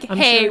just were like, I'm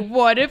hey, sure-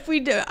 what if we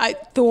do?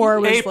 Thor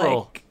was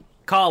April, like,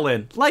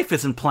 Colin, life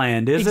isn't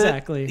planned, is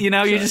Exactly. it? You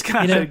know, you just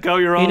gotta go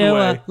your own you know,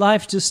 way.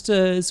 life just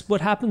is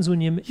what happens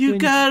when you You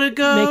gotta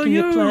go making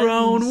your your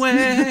plans. own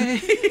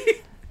way.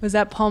 was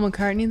that Paul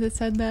McCartney that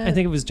said that? I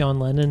think it was John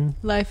Lennon.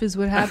 Life is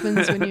what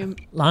happens when you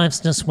Life's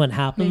just what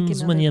happens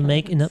Making when other you're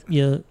making up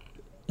your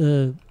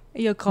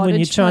your cottage when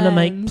you're trying to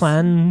make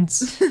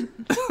plans.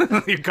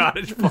 Your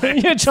cottage plan.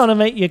 You're trying to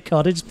make your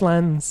cottage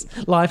plans.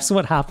 Life's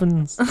what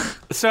happens.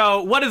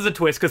 So, what is the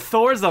twist? Because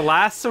Thor's the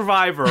last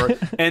survivor,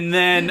 and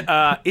then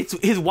it's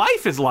his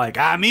wife is like,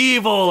 "I'm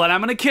evil, and I'm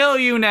gonna kill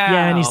you now."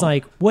 Yeah, and he's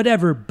like,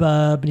 "Whatever,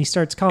 bub," and he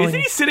starts calling. "Isn't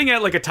he sitting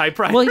at like a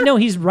typewriter?" Well, no,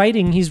 he's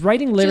writing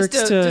lyrics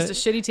Just to a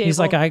shitty table. He's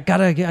like, I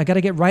gotta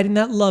get writing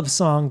that love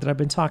song that I've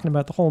been talking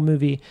about the whole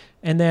movie,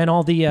 and then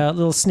all the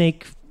little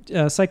snake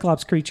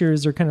cyclops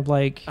creatures are kind of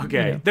like,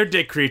 okay, you know, they're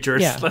dick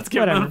creatures. Yeah, Let's give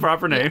them whatever. the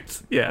proper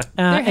names. Yeah.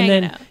 and hanging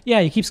then out. yeah,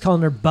 he keeps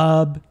calling her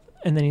bub,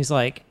 and then he's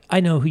like,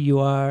 I know who you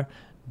are,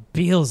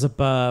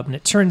 Beelzebub, and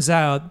it turns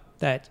out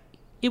that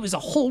it was a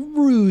whole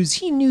ruse.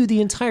 He knew the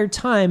entire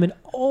time, and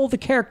all the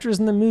characters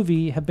in the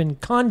movie have been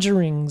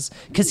conjurings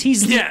because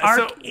he's the Yeah,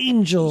 so-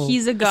 archangel.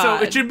 he's a god.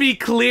 So it should be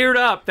cleared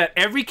up that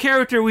every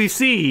character we've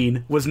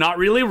seen was not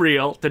really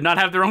real, did not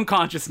have their own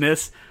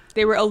consciousness.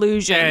 they were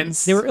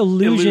illusions. They were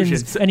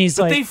illusions. And he's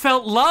but like, they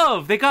felt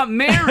love. They got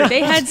married.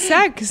 They had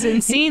sex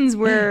in scenes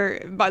where,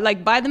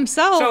 by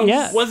themselves. So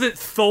Yeah. was it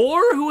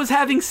Thor who was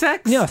having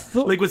sex? Yeah,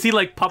 Thor- Like was he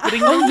like puppeting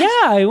oh them?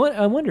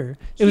 yeah, I wonder.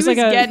 It was was like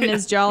getting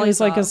his jollies It was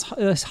like off.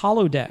 a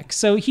holodeck.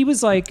 So he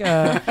was like,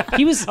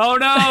 he was Oh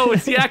no,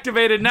 it's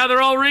deactivated. Now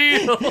they're all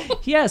real.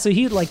 yeah. So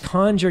he like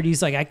conjured.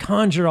 He's like, I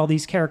conjure all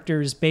these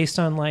characters based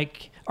on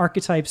like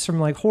archetypes from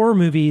like horror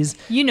movies,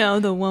 You know,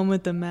 the one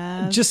with the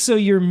mask. just so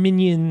your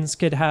minions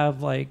could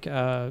have like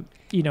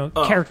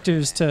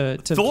characters to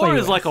Thor play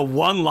is with. like a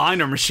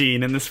one-liner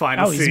machine in this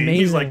final Oh, he's scene.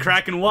 He's amazing. like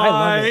cracking I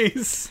love it.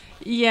 wise.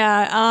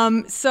 Yeah.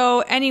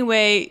 So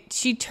anyway,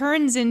 she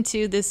turns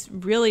into this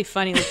really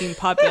funny looking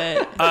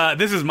puppet.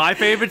 This is my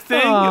favorite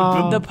thing.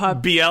 Oh. The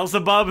pup.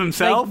 Beelzebub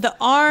himself. Like, the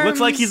arms- looks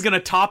like he's gonna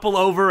topple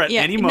over at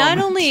Yeah. any moment.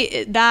 Not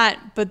only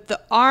that, but the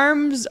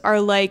arms are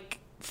like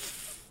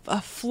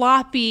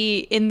floppy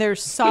in their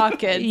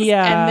sockets,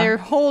 Yeah. and they're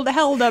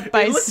held up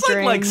by It looks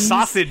strings. like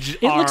sausage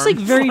It looks like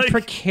arms. very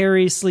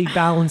precariously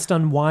balanced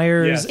on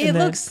wires. Yes. and It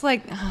then- looks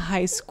like a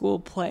high school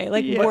play,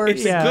 like Yeah, worse.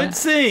 It's Yeah. a good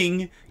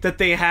thing that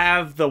they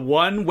have the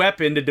one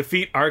weapon to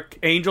defeat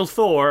Archangel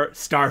Thor,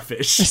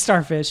 Starfish.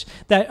 starfish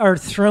that are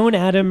thrown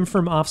at him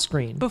from off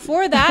screen.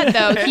 Before that,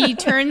 though, he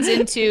turns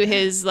into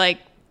his like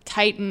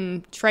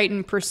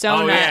Triton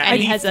persona, Oh, yeah, and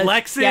he he has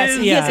flexes,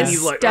 he Yeah. has and a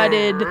he's like,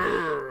 studded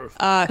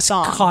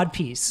song.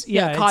 Codpiece.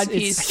 Yeah,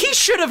 codpiece. He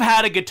should have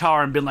had a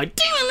guitar and been like,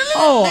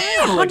 Oh,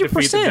 like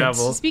defeat the 100%.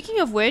 devil. Speaking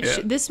of which, Yeah.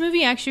 this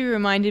movie actually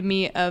reminded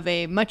me of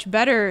a much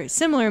better,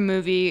 similar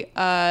movie,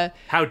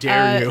 How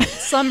dare you?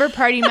 Slumber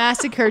Party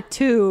Massacre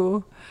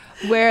 2,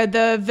 where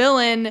the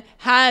villain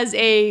has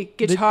a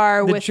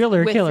guitar the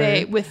driller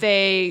killer. with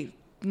a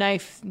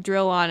knife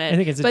drill on it. I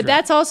think it's a but drill.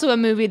 that's also a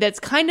movie that's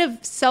kind of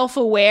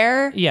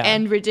self-aware Yeah.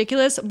 and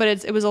ridiculous, but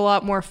it was a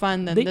lot more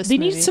fun than They, this they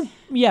movie. need some,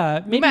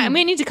 yeah, maybe. I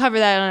may need to cover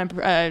that on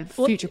a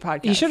future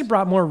podcast. You should have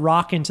brought more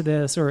rock into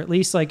this, or at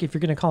least like if you're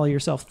going to call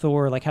yourself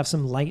Thor, like have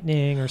some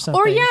lightning or something.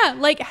 Or yeah,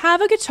 like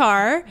have a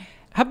guitar,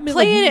 have play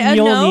like it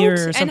a Mjolnir note,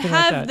 or and something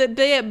have like that.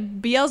 the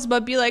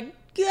Beelzebub be like,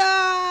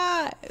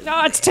 "Ah,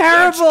 Oh, it's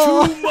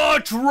terrible. Too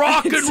much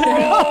rock and roll.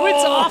 Oh,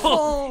 it's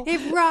awful.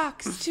 it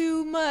rocks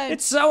too much."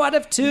 It's so out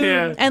of tune.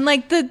 Yeah. And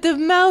like the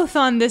mouth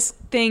on this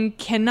thing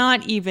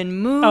cannot even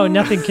move. Oh,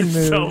 nothing can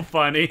move. So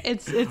funny.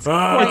 It's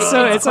Ah.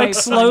 quite, it's like quite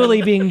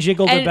slowly being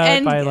jiggled And- about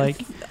and- by like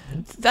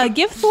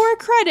give Thor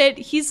credit.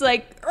 He's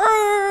like,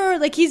 "Arr!"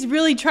 Like he's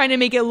really trying to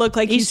make it look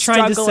like he's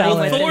trying to struggling sell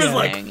with it. this Thor's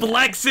like thing.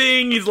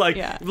 flexing. He's like,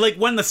 Yeah. like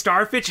when the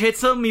starfish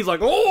hits him, he's like,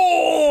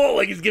 oh,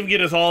 like he's giving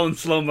it us all in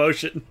slow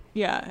motion.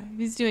 Yeah,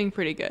 he's doing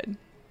pretty good.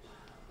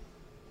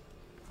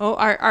 Oh,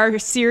 our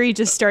Siri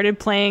just started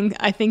playing.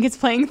 I think it's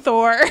playing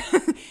Thor.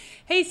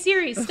 Hey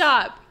Siri,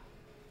 stop.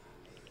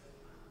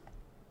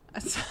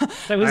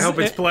 that was. I hope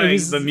it's it playing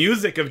was- the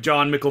music of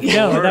John Micklefor.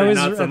 No, that and was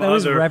not some that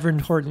was other.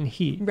 Reverend Horton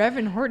Heat.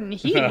 Reverend Horton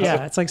Heat.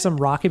 Yeah, it's like some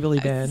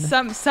rockabilly band.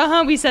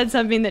 Somehow we said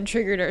something that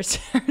triggered our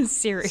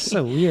Siri.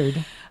 So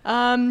weird.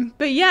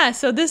 But yeah,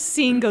 so this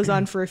scene goes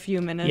on for a few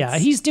minutes. Yeah,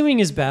 he's doing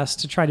his best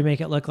to try to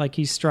make it look like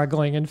he's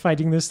struggling and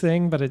fighting this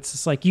thing, but it's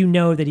just like you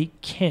know that he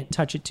can't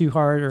touch it too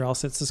hard, or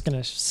else it's just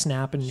gonna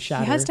snap and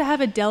shatter. He has to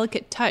have a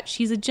delicate touch.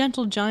 He's a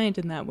gentle giant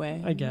in that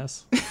way. I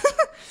guess.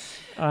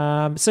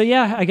 So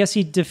yeah, I guess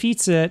he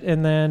defeats it,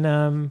 and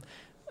then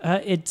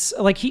it's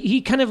like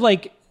he kind of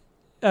like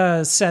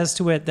says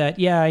to it that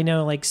I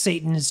know like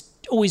Satan is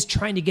always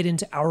trying to get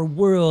into our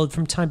world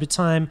from time to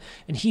time,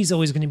 and he's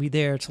always going to be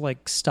there to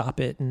like stop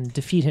it and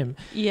defeat him.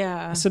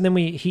 Yeah. So then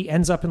he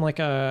ends up in like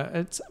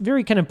it's a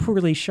very kind of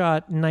poorly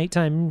shot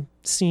nighttime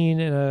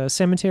scene in a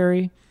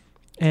cemetery.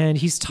 And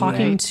he's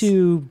talking Right.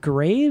 to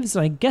graves.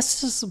 I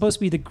guess this is supposed to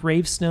be the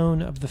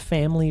gravestone of the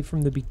family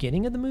from the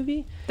beginning of the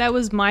movie. That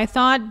was my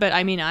thought, but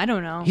I mean, I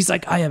don't know. He's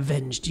like, I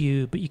avenged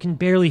you, but you can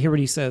barely hear what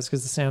he says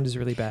because the sound is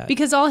really bad.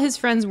 Because all his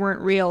friends weren't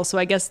real, so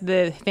I guess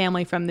the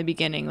family from the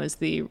beginning was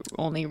the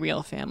only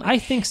real family. I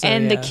think so.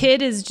 And the yeah.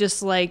 kid is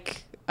just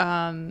like,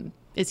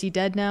 is he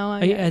dead now?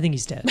 I think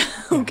he's dead.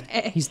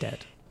 Okay. He's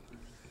dead.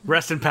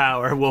 Rest in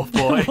power, Wolf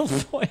Boy.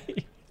 Oh, boy.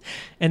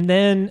 And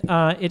then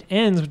it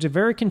ends with a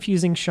very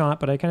confusing shot,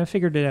 but I kind of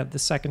figured it out the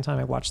second time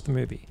I watched the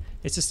movie.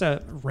 It's just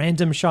a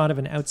random shot of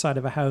an outside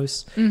of a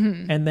house,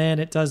 and then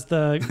it does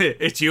the.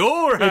 It's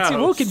your house.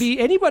 It could be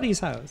anybody's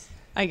house.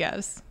 I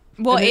guess.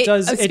 Well, And it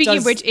does- it speaking does-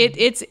 of which,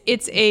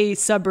 it's a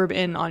suburb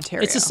in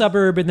Ontario. It's a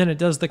suburb, and then it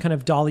does the kind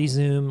of dolly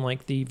zoom,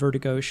 like the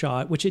vertigo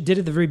shot, which it did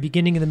at the very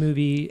beginning of the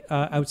movie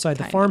outside the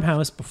Kind of.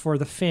 farmhouse before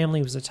the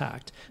family was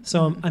attacked.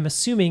 So I'm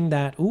assuming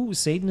that,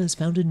 Satan has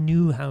found a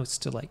new house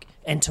to like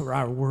enter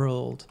our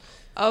world.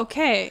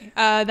 Okay,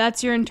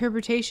 that's your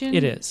interpretation.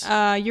 It is.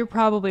 You're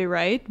probably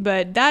right,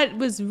 but that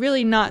was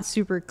really not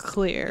super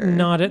clear.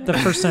 Not at the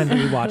first time that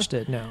we watched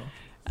it, no.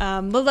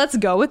 But let's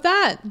go with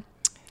that.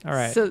 All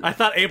right. So, I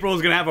thought April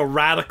was going to have a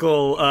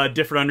radical,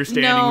 different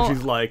understanding. No.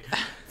 She's like,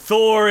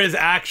 Thor is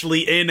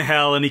actually in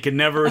hell and he can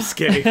never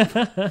escape.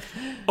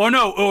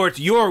 or it's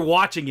you're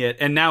watching it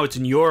and now it's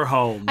in your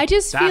home. I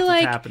just That's feel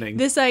what's like happening.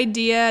 this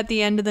idea at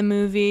the end of the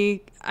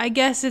movie, I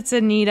guess it's a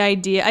neat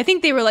idea. I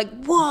think they were like,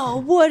 whoa,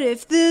 what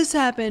if this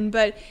happened?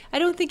 But I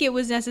don't think it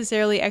was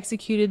necessarily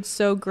executed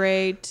so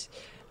great.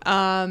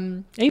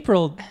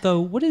 April, though,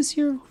 what is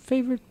your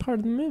favorite part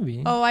of the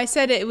movie? Oh, I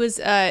said it was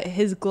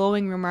his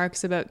glowing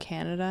remarks about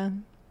Canada.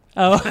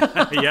 Oh.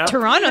 yeah.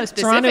 Toronto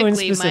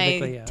specifically, specifically,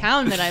 my yeah.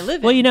 town that I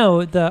live Well, in. you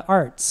know, the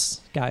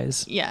arts,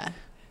 guys. Yeah.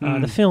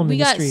 The film We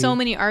got industry. so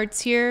many arts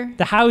here.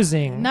 The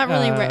housing. Not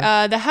really.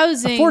 The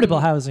housing.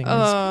 affordable housing is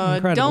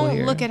incredible Don't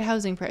here. look at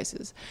housing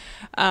prices.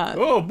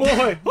 Oh,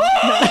 boy. we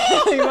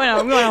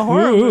want a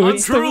horror Ooh, movie.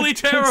 it's truly It's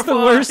the terrified.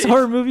 worst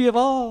horror movie of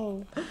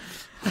all.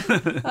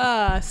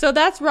 So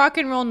that's Rock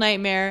and Roll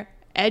Nightmare.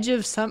 Edge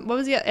of some. What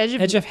was the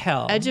Edge of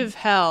Hell. Edge of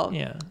Hell.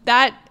 Yeah.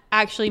 That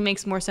actually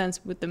makes more sense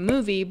with the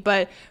movie,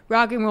 but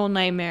Rock and Roll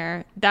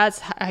Nightmare. That's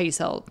how you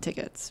sell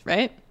tickets,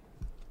 right?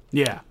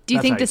 Yeah. Do you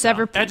that's think how this sell.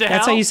 ever- Edge of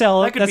That's Hell? how you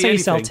sell. That could That's be how you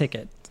sell anything.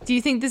 ticket. Do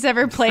you think this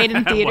ever played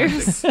in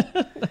theaters?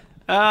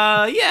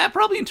 Yeah,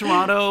 probably in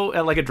Toronto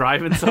at like a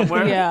drive-in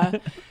somewhere. Yeah.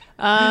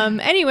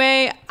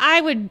 Anyway,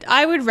 I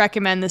would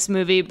recommend this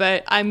movie,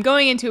 but I'm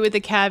going into it with the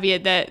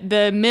caveat that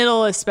the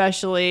middle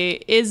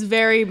especially is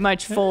very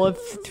much full of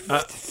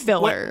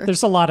filler.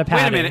 There's a lot of Wait a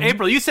padding. minute,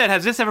 April, you said,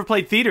 has this ever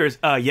played theaters?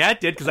 Yeah, it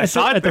did, because I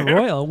saw it at the there.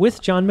 Royal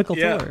with John Michael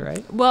Yeah. Thor,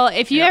 right? Well,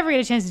 if you ever get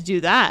a chance to do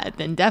that,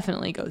 then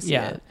definitely go see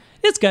it.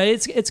 It's good.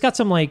 It's got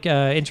some like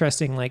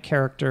interesting like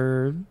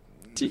character,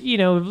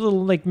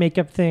 little like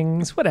makeup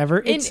things,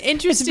 whatever. It's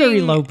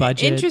very low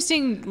budget.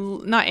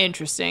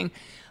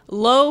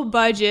 Low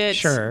budget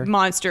Sure.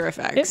 monster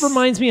effects. It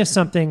reminds me of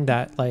something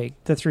that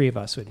like the three of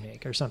us would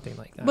make or something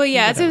like that. Well,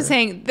 yeah, that's what I'm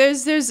Whatever.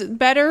 saying. There's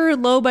better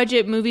low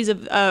budget movies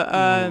of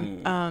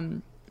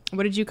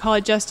what did you call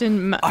it,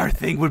 Justin? Our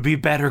thing would be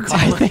better, I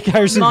Colin. think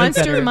ours would be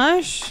Monster better.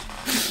 Mush.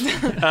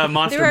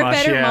 Monster There are Mush,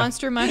 better yeah.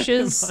 monster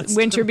mushes.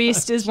 Winter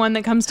Beast is one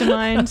that comes to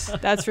mind.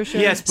 That's for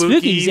sure. Yeah,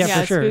 Spookies. Spookies, yeah,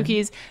 for sure.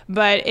 Spookies.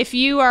 But if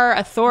you are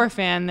a Thor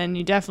fan, then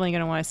you're definitely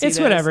going to want to see It's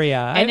this. whatever,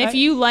 yeah. And if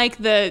you like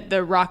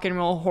the rock and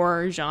roll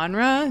horror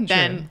genre,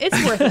 then it's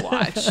worth a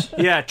watch.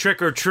 Yeah,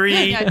 Trick or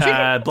Treat,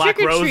 Yeah, Black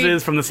Trick or Treat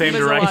Roses from the same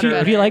was a lot director.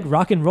 better. If you like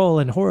rock and roll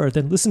and horror,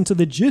 then listen to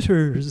the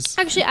Jitters.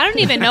 Actually, I don't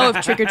even know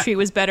if Trick or Treat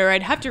was better.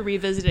 I'd have to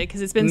revisit it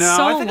because it's been No,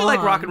 so I think long. I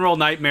like Rock and Roll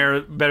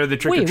Nightmare better than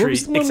Trick Wait, or what Treat.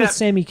 was the one with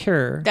Sammy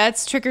Kerr?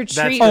 That's Trick or Treat.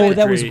 That's Oh, Trick or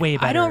that was Treat. way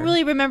better. I don't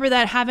really remember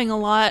that having a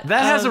lot.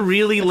 That has a of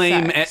really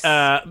lame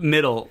effects.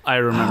 middle, I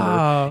remember.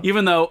 Oh.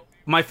 Even though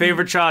my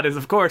favorite shot is,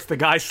 of course, the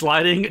guy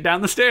sliding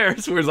down the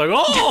stairs where he's like,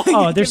 oh!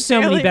 Oh, there's so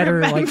many barely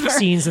better like remember.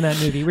 scenes in that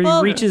movie where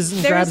Well, he reaches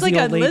and there grabs was like the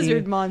a old lady.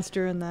 lizard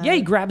monster in that. Yeah,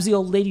 he grabs the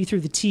old lady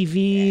through the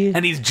TV.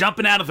 And he's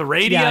jumping out of the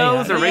radios Yeah.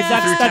 or racing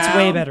Yeah. through That's town.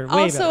 way better. Way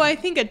Also, better. I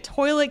think a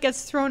toilet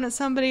gets thrown at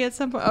somebody at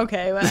some point.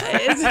 Okay, well,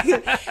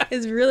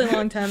 it's a really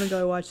long time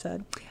ago I watched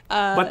that.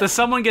 But does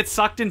someone get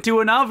sucked into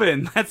an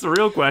oven? That's the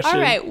real question.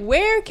 All right,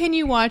 where can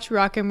you watch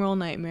Rock and Roll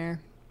Nightmare?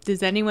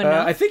 Does anyone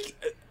know? I think,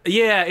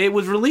 yeah, it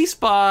was released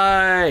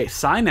by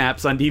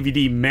Synapse on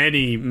DVD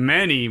many,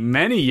 many,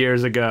 many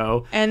years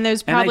ago. and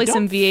there's and I probably don't-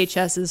 some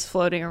VHSs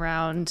floating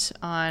around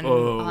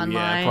online.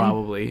 Yeah,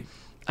 probably.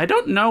 I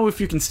don't know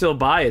if you can still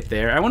buy it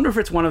there. I wonder if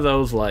it's one of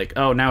those like,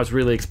 oh, now it's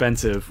really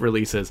expensive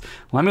releases.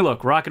 Let me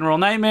look. Rock and Roll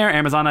Nightmare,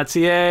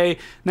 Amazon.ca.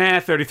 Nah,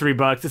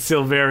 $33. It's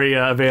still very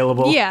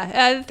available.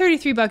 Yeah,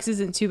 $33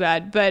 isn't too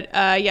bad, but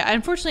yeah,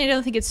 unfortunately, I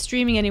don't think it's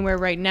streaming anywhere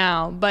right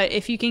now. But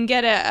if you can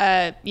get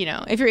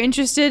if you're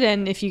interested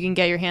and if you can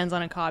get your hands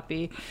on a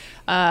copy,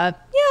 maybe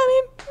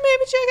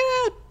check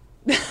it out.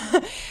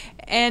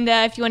 And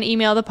if you want to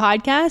email the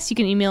podcast, you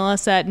can email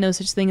us at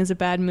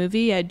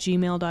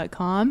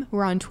nossuchthing@gmail.com.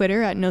 We're on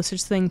Twitter at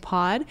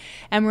 @nosuchthingpod.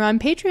 And we're on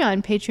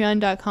Patreon,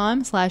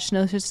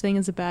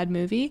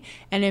 patreon.com/nosuchthingасabadmovie.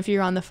 And if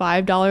you're on the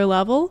 $5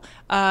 level,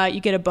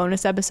 you get a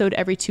bonus episode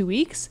every 2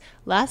 weeks.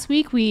 Last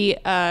week, we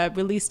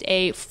released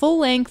a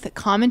full-length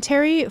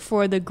commentary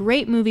for the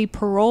great movie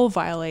Parole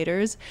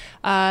Violators.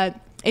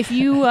 If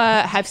you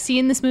have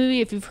seen this movie,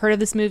 if you've heard of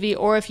this movie,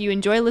 or if you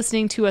enjoy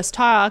listening to us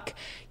talk,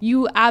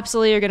 you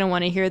absolutely are going to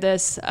want to hear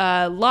this.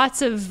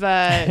 Lots of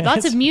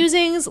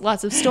musings,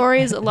 lots of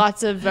stories,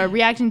 lots of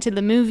reacting to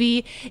the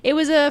movie. It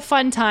was a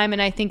fun time,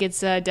 and I think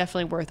it's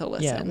definitely worth a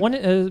listen.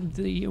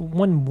 Yeah,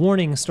 one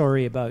warning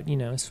story about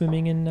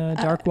swimming in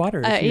dark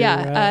water. If you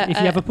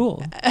have a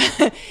pool,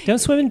 don't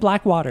swim in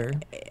black water.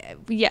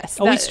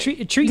 Yes. Always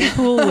treat your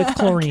pool with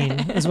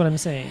chlorine. Is what I'm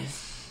saying.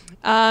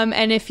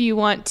 And if you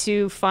want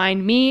to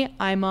find me,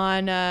 I'm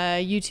on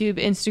YouTube,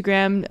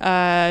 Instagram,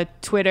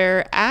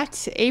 Twitter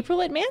at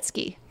April at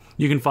Mansky.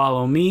 You can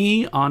follow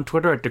me on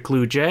Twitter at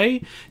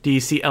DeClueJ,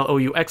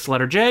 DCLOUX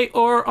letter J,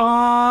 or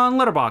on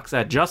Letterboxd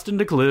at Justin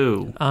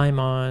DeClue.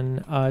 I'm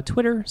on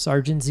Twitter,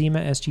 Sergeant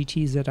Zima,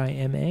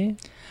 SGTZIMA.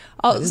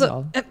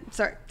 Also,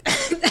 sorry.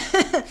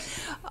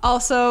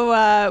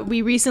 Also,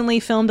 we recently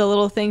filmed a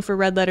little thing for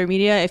Red Letter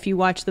Media. If you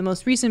watch the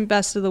most recent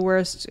Best of the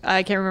Worst,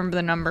 I can't remember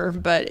the number,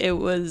 but it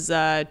was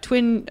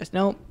Dragon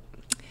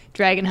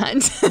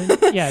Hunt.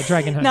 Yeah,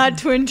 Dragon Hunt. Not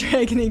Twin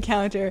Dragon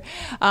Encounter,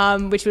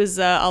 which was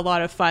a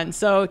lot of fun.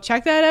 So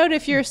check that out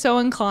if you're so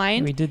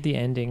inclined. We did the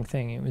ending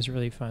thing. It was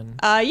really fun.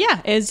 Yeah,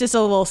 it's just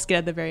a little skit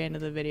at the very end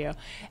of the video.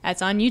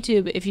 That's on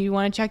YouTube if you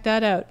want to check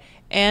that out.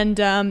 And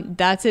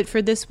that's it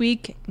for this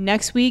week.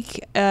 Next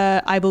week,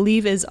 I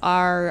believe, is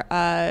our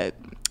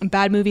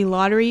Bad Movie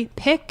Lottery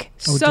pick.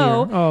 Oh,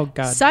 so dear. Oh,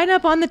 God. Sign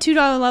up on the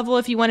 $2 level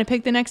if you want to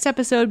pick the next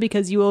episode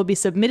because you will be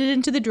submitted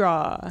into the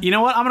draw. You know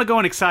what? I'm going to go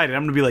in excited.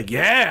 I'm going to be like,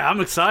 yeah, I'm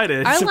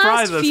excited.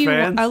 Surprise us,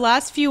 fans. Our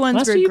last few ones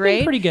Last were few have been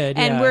great. pretty good,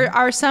 And yeah.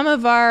 are some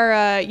of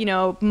our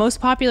most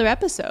popular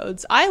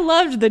episodes. I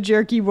loved the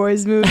Jerky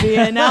Boys movie,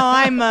 and now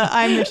I'm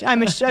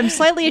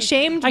slightly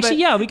ashamed. Actually, but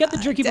yeah, we got the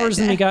Jerky Boys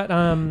and we got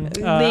Island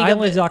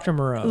of Dr.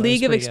 Moreau. That was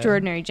League of pretty good.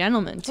 Extraordinary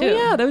Gentlemen too.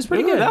 Oh, yeah, that was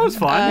pretty Ooh, good. that was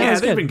fun. that Yeah,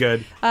 was they've good. been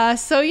good.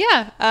 So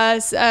yeah,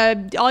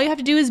 all you have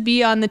to do is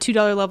be on the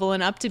 $2 level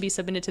and up to be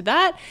submitted to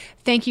that.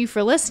 Thank you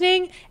for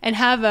listening, and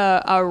have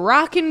a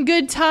rockin'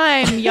 good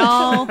time,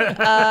 y'all.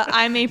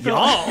 I'm April.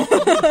 Y'all.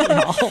 What's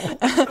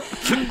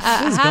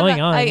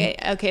going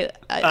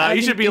on?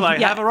 You should be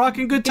like, have a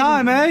rocking good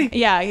time, eh?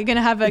 Yeah, you're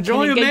gonna have a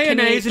enjoy your good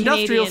mayonnaise,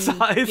 industrial Canadian,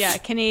 size. Yeah,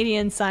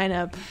 Canadian sign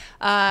up.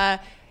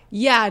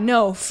 Yeah,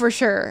 no, for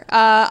sure.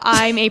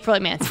 I'm April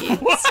Atmansky.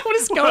 What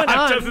is going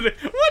on?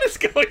 What is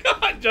going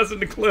on? Justin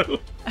DeClue.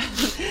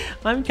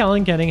 I'm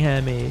Colin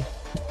Cunningham.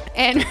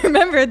 And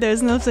remember,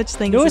 there's no such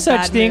thing No as a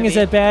such bad thing movie.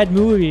 as a bad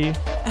movie.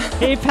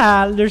 Hey,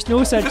 pal, there's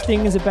no such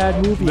thing as a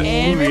bad movie.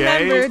 And movie, eh?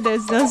 remember,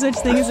 there's no such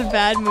thing as a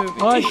bad movie.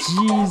 Oh,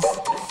 jeez.